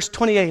 This is verse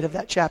 28 of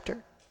that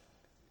chapter.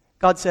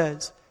 God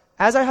says,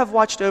 "As I have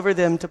watched over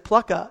them to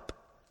pluck up,"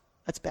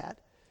 that's bad,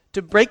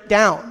 "to break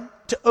down,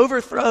 to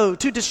overthrow,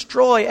 to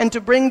destroy, and to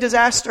bring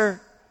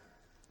disaster,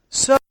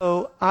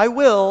 so I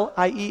will,"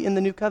 i.e. in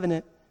the new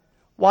covenant,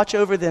 "watch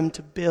over them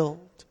to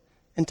build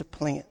and to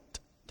plant,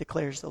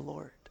 declares the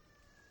Lord."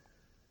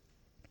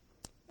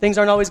 Things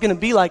aren't always going to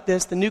be like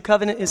this. The new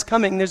covenant is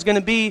coming. There's going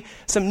to be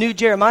some new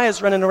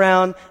Jeremiahs running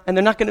around, and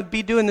they're not going to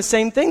be doing the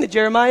same thing that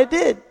Jeremiah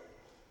did.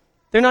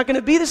 They're not going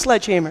to be the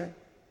sledgehammer.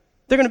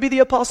 They're going to be the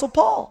Apostle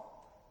Paul.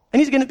 And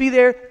he's going to be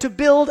there to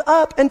build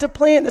up and to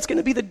plant. That's going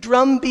to be the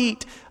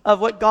drumbeat of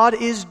what God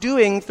is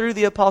doing through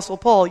the Apostle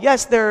Paul.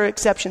 Yes, there are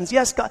exceptions.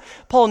 Yes,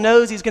 Paul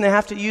knows he's going to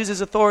have to use his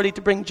authority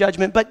to bring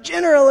judgment. But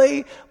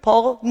generally,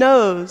 Paul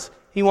knows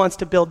he wants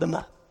to build them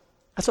up.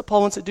 That's what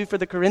Paul wants to do for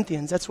the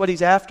Corinthians. That's what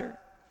he's after.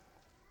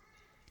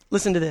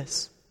 Listen to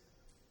this.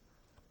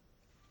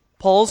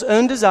 Paul's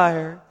own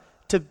desire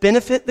to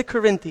benefit the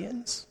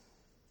Corinthians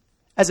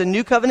as a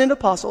new covenant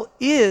apostle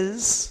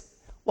is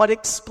what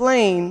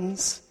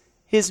explains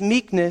his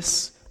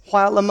meekness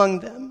while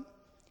among them.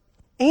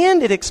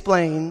 And it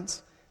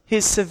explains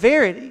his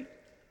severity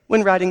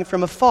when writing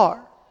from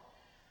afar.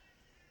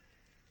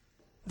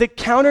 The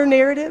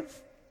counter-narrative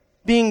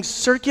being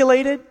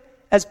circulated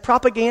as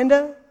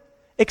propaganda,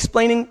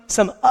 explaining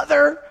some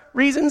other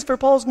reasons for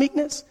Paul's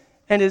meekness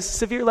and his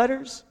severe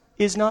letters,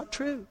 is not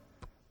true.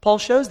 Paul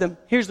shows them,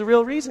 here's the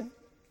real reason.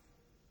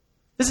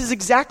 This is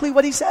exactly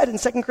what he said in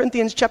 2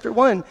 Corinthians chapter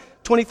 1,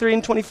 23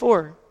 and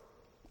 24.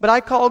 But I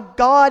call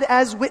God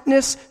as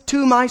witness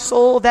to my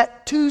soul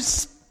that to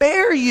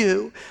spare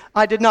you,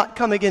 I did not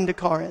come again to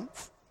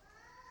Corinth.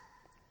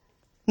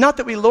 Not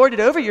that we lord it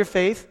over your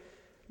faith,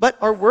 but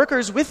are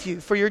workers with you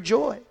for your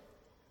joy.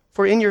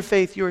 For in your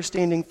faith you are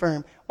standing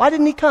firm. Why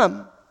didn't he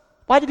come?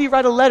 Why did he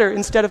write a letter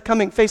instead of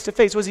coming face to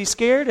face? Was he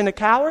scared and a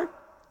coward?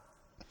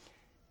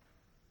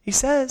 He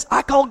says,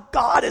 I call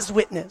God as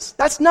witness.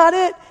 That's not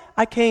it.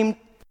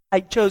 I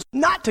chose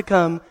not to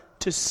come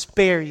to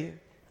spare you.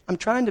 I'm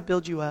trying to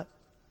build you up.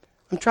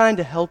 I'm trying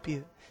to help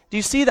you. Do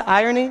you see the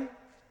irony?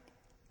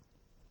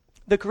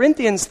 The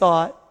Corinthians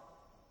thought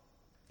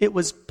it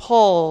was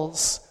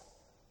Paul's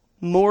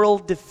moral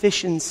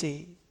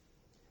deficiency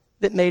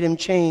that made him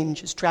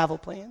change his travel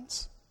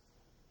plans.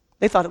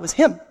 They thought it was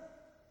him.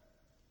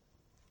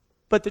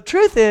 But the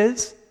truth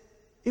is,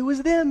 it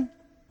was them.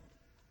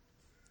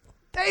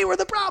 They were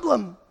the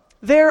problem.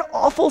 Their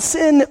awful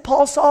sin that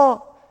Paul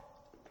saw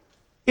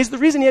is the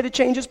reason he had to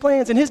change his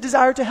plans, and his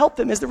desire to help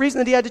them is the reason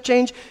that he had to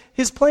change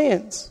his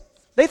plans.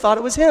 They thought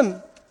it was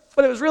him,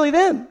 but it was really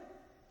them.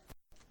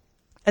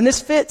 And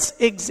this fits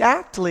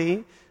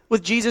exactly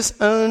with Jesus'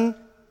 own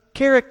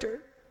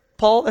character.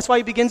 Paul, that's why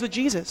he begins with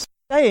Jesus,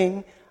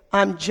 saying,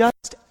 I'm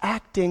just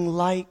acting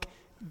like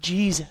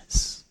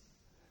Jesus.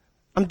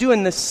 I'm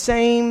doing the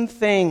same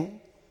thing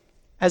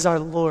as our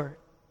Lord.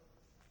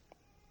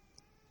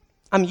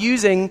 I'm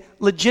using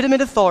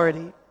legitimate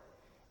authority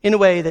in a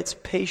way that's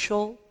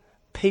patient,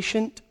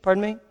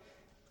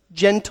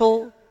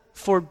 gentle,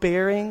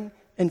 forbearing,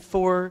 and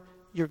for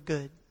your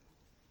good.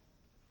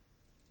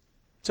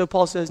 So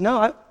Paul says,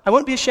 no, I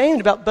won't be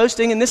ashamed about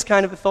boasting in this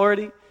kind of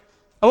authority.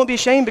 I won't be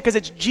ashamed because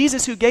it's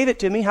Jesus who gave it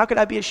to me. How could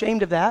I be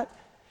ashamed of that?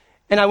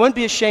 And I won't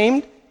be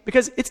ashamed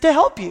because it's to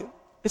help you.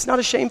 It's not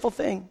a shameful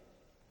thing.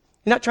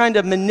 You're not trying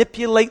to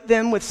manipulate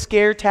them with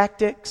scare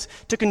tactics,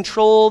 to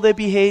control their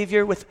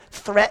behavior with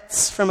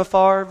threats from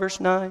afar, verse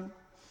 9.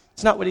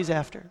 It's not what he's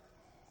after.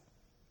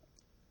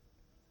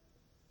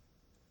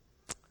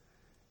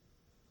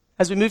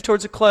 As we move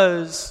towards a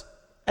close,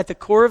 at the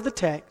core of the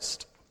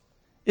text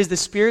is the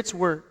Spirit's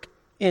work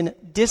in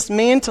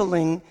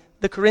dismantling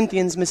the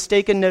Corinthians'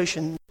 mistaken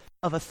notion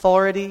of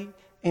authority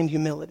and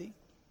humility.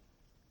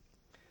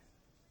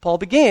 Paul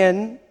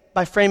began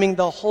by framing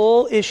the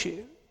whole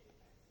issue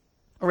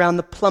around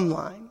the plumb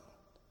line,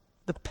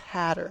 the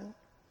pattern,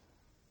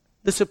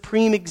 the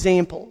supreme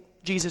example,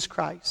 Jesus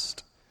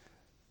Christ.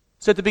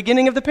 So at the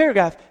beginning of the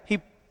paragraph, he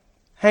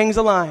hangs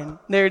a line.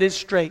 There it is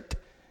straight.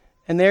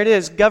 And there it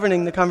is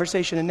governing the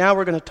conversation. And now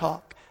we're going to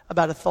talk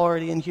about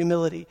authority and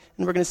humility.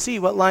 And we're going to see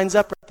what lines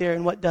up right there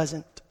and what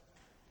doesn't.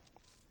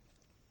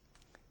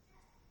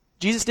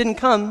 Jesus didn't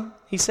come,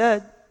 he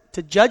said,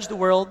 to judge the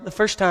world the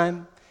first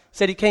time. He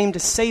said he came to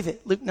save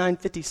it, Luke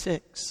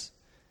 9:56.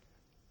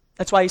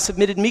 That's why he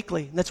submitted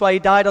meekly. That's why he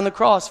died on the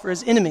cross for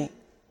his enemies.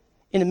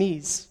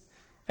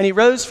 And he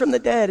rose from the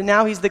dead, and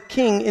now he's the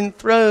king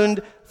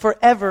enthroned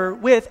forever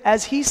with,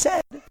 as he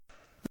said,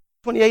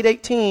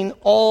 28:18,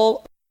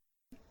 all.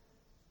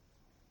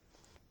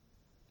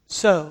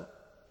 So,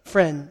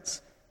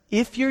 friends,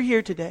 if you're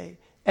here today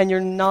and you're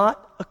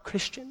not a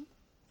Christian,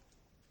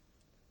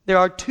 there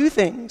are two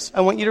things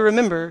I want you to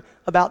remember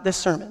about this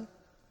sermon.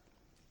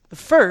 The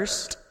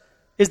first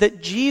is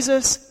that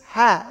Jesus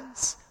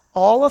has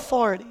all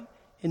authority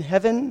in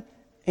heaven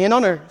and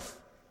on earth,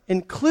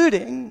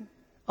 including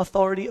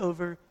authority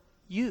over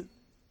you.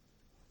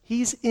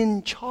 He's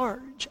in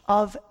charge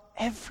of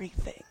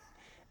everything.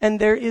 And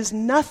there is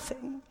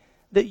nothing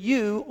that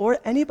you or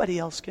anybody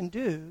else can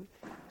do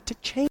to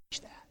change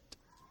that.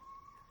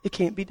 It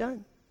can't be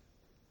done.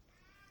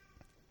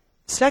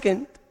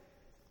 Second,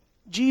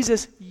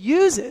 Jesus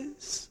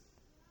uses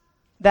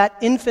that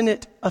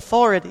infinite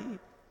authority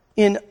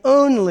in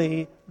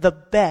only the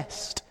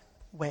best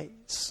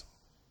ways.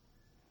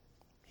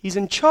 He's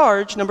in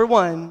charge, number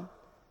one,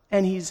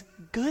 and he's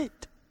good,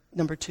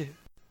 number two.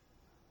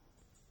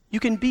 You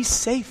can be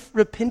safe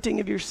repenting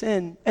of your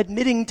sin,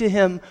 admitting to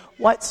him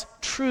what's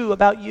true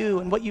about you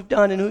and what you've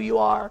done and who you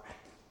are,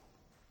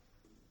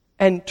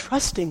 and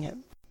trusting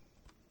him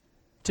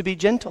to be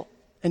gentle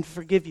and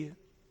forgive you.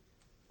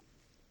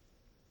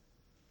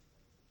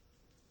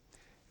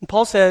 And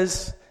Paul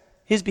says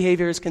his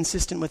behavior is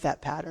consistent with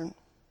that pattern.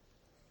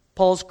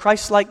 Paul's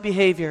Christ-like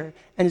behavior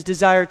and his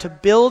desire to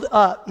build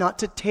up, not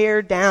to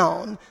tear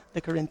down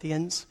the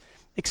Corinthians,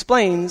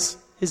 explains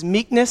his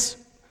meekness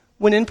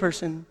when in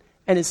person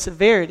and his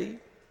severity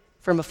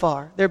from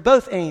afar. They're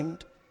both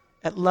aimed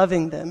at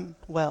loving them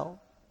well.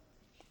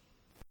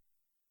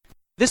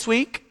 This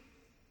week,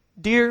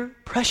 dear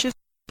precious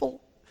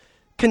people,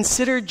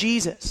 consider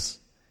Jesus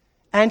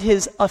and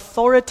his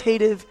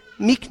authoritative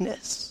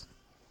meekness,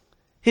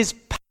 his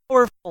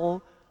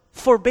powerful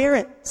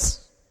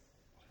forbearance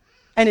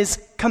and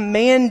is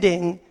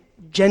commanding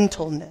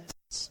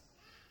gentleness.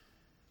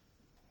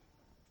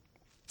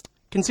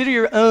 Consider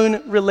your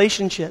own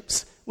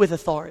relationships with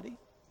authority.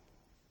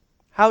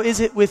 How is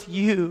it with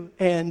you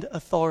and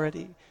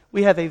authority?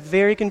 We have a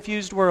very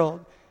confused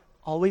world,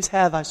 always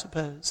have, I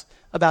suppose,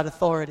 about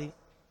authority.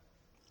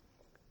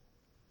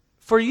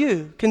 For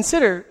you,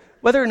 consider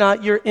whether or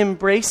not you're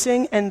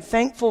embracing and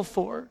thankful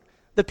for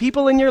the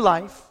people in your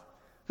life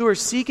who are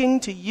seeking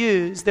to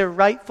use their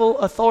rightful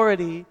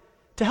authority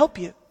to help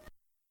you.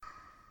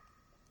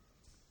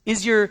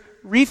 Is your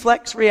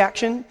reflex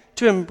reaction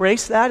to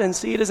embrace that and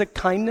see it as a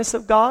kindness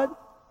of God?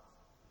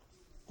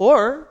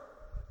 Or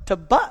to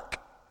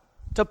buck,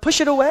 to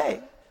push it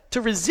away, to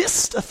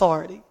resist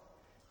authority?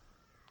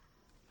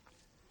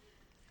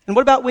 And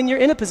what about when you're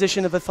in a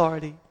position of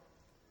authority?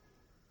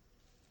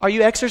 Are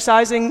you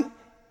exercising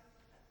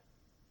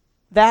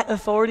that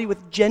authority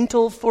with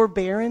gentle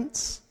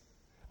forbearance,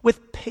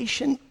 with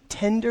patient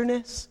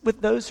tenderness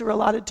with those who are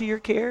allotted to your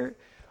care?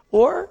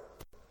 Or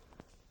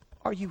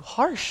are you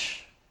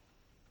harsh,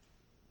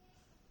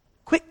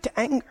 quick to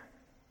anger,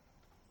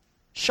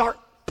 sharp?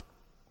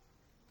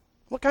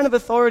 What kind of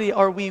authority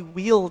are we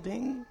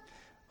wielding?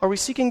 Are we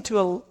seeking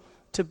to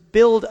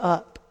build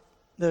up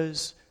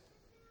those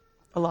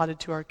allotted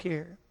to our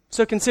care?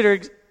 So consider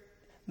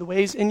the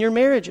ways in your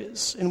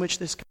marriages in which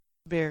this comes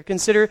to bear.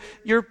 Consider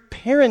your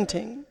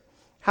parenting,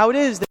 how it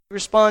is that you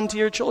respond to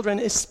your children,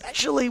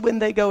 especially when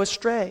they go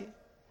astray.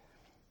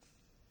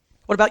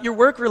 What about your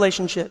work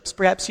relationships?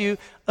 Perhaps you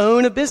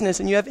own a business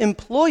and you have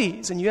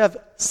employees and you have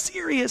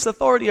serious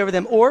authority over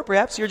them. Or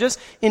perhaps you're just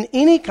in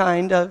any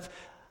kind of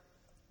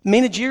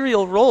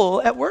managerial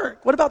role at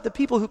work. What about the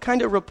people who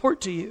kind of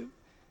report to you?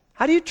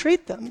 How do you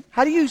treat them?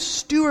 How do you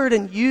steward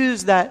and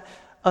use that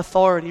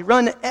authority?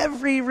 Run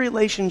every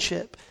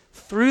relationship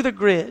through the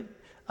grid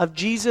of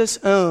Jesus'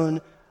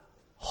 own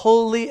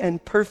holy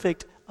and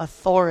perfect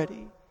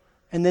authority.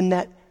 And then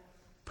that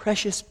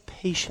precious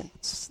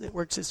patience that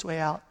works its way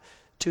out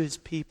to his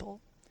people.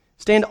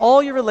 Stand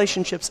all your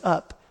relationships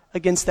up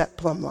against that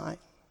plumb line.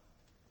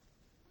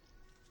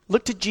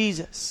 Look to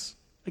Jesus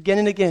again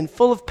and again,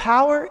 full of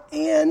power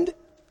and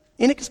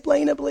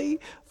inexplainably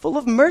full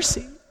of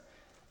mercy,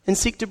 and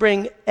seek to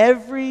bring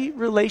every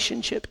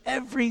relationship,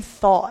 every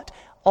thought,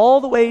 all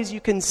the ways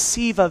you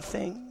conceive of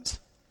things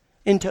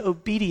into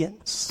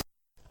obedience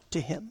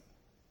to him.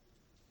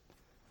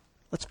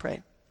 Let's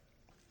pray.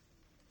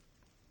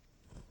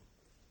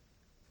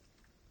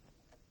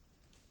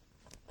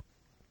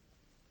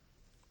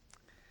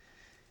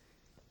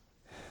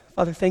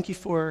 Father, thank you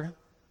for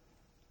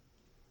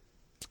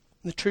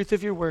the truth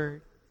of your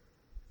word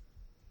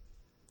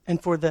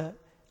and for the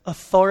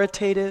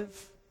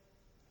authoritative,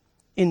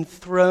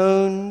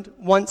 enthroned,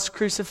 once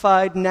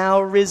crucified, now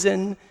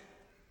risen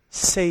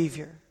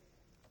Savior.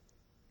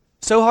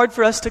 So hard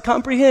for us to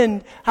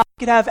comprehend how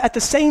we could have at the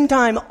same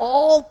time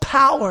all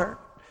power,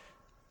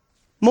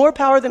 more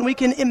power than we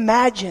can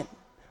imagine,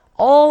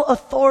 all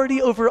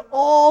authority over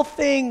all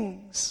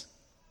things.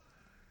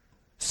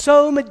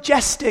 So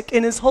majestic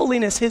in his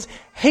holiness, his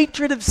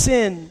hatred of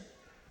sin,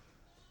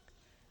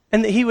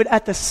 and that he would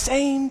at the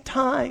same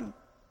time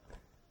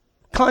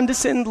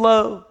condescend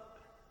low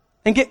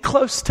and get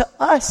close to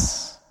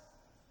us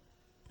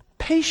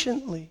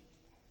patiently,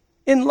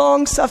 in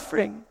long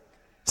suffering,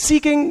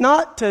 seeking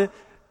not to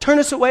turn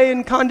us away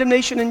in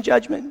condemnation and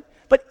judgment,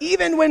 but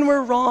even when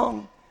we're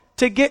wrong,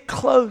 to get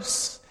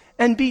close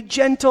and be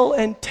gentle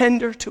and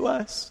tender to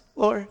us,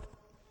 Lord.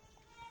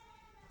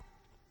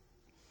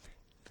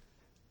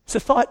 It's a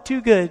thought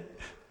too good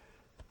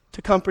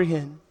to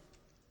comprehend.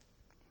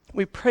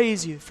 We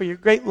praise you for your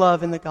great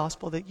love in the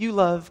gospel, that you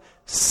love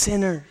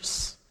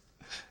sinners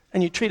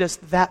and you treat us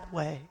that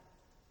way.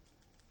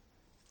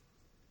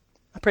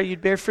 I pray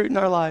you'd bear fruit in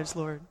our lives,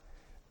 Lord.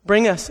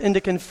 Bring us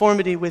into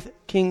conformity with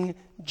King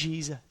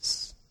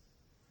Jesus.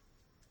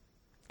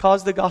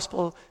 Cause the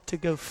gospel to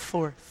go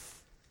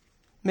forth.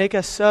 Make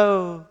us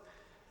so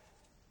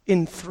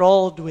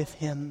enthralled with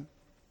him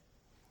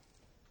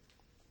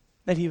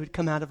that he would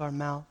come out of our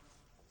mouth.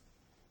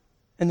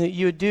 And that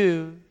you would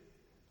do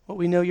what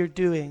we know you're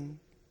doing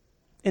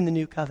in the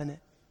new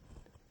covenant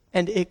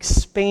and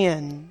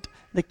expand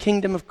the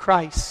kingdom of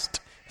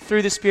Christ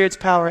through the Spirit's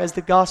power as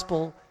the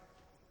gospel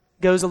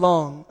goes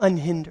along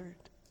unhindered.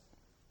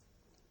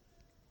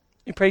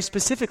 We pray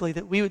specifically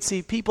that we would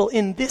see people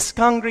in this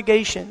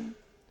congregation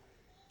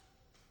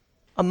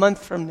a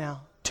month from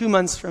now, 2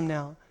 months from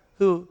now,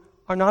 who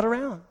are not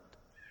around.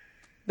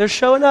 They're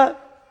showing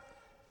up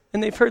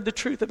and they've heard the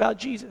truth about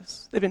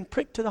Jesus. They've been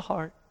pricked to the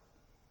heart.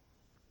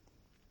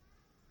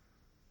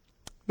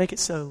 Make it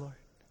so, Lord.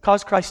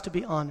 Cause Christ to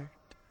be honored.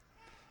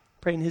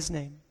 Pray in his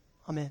name.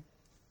 Amen.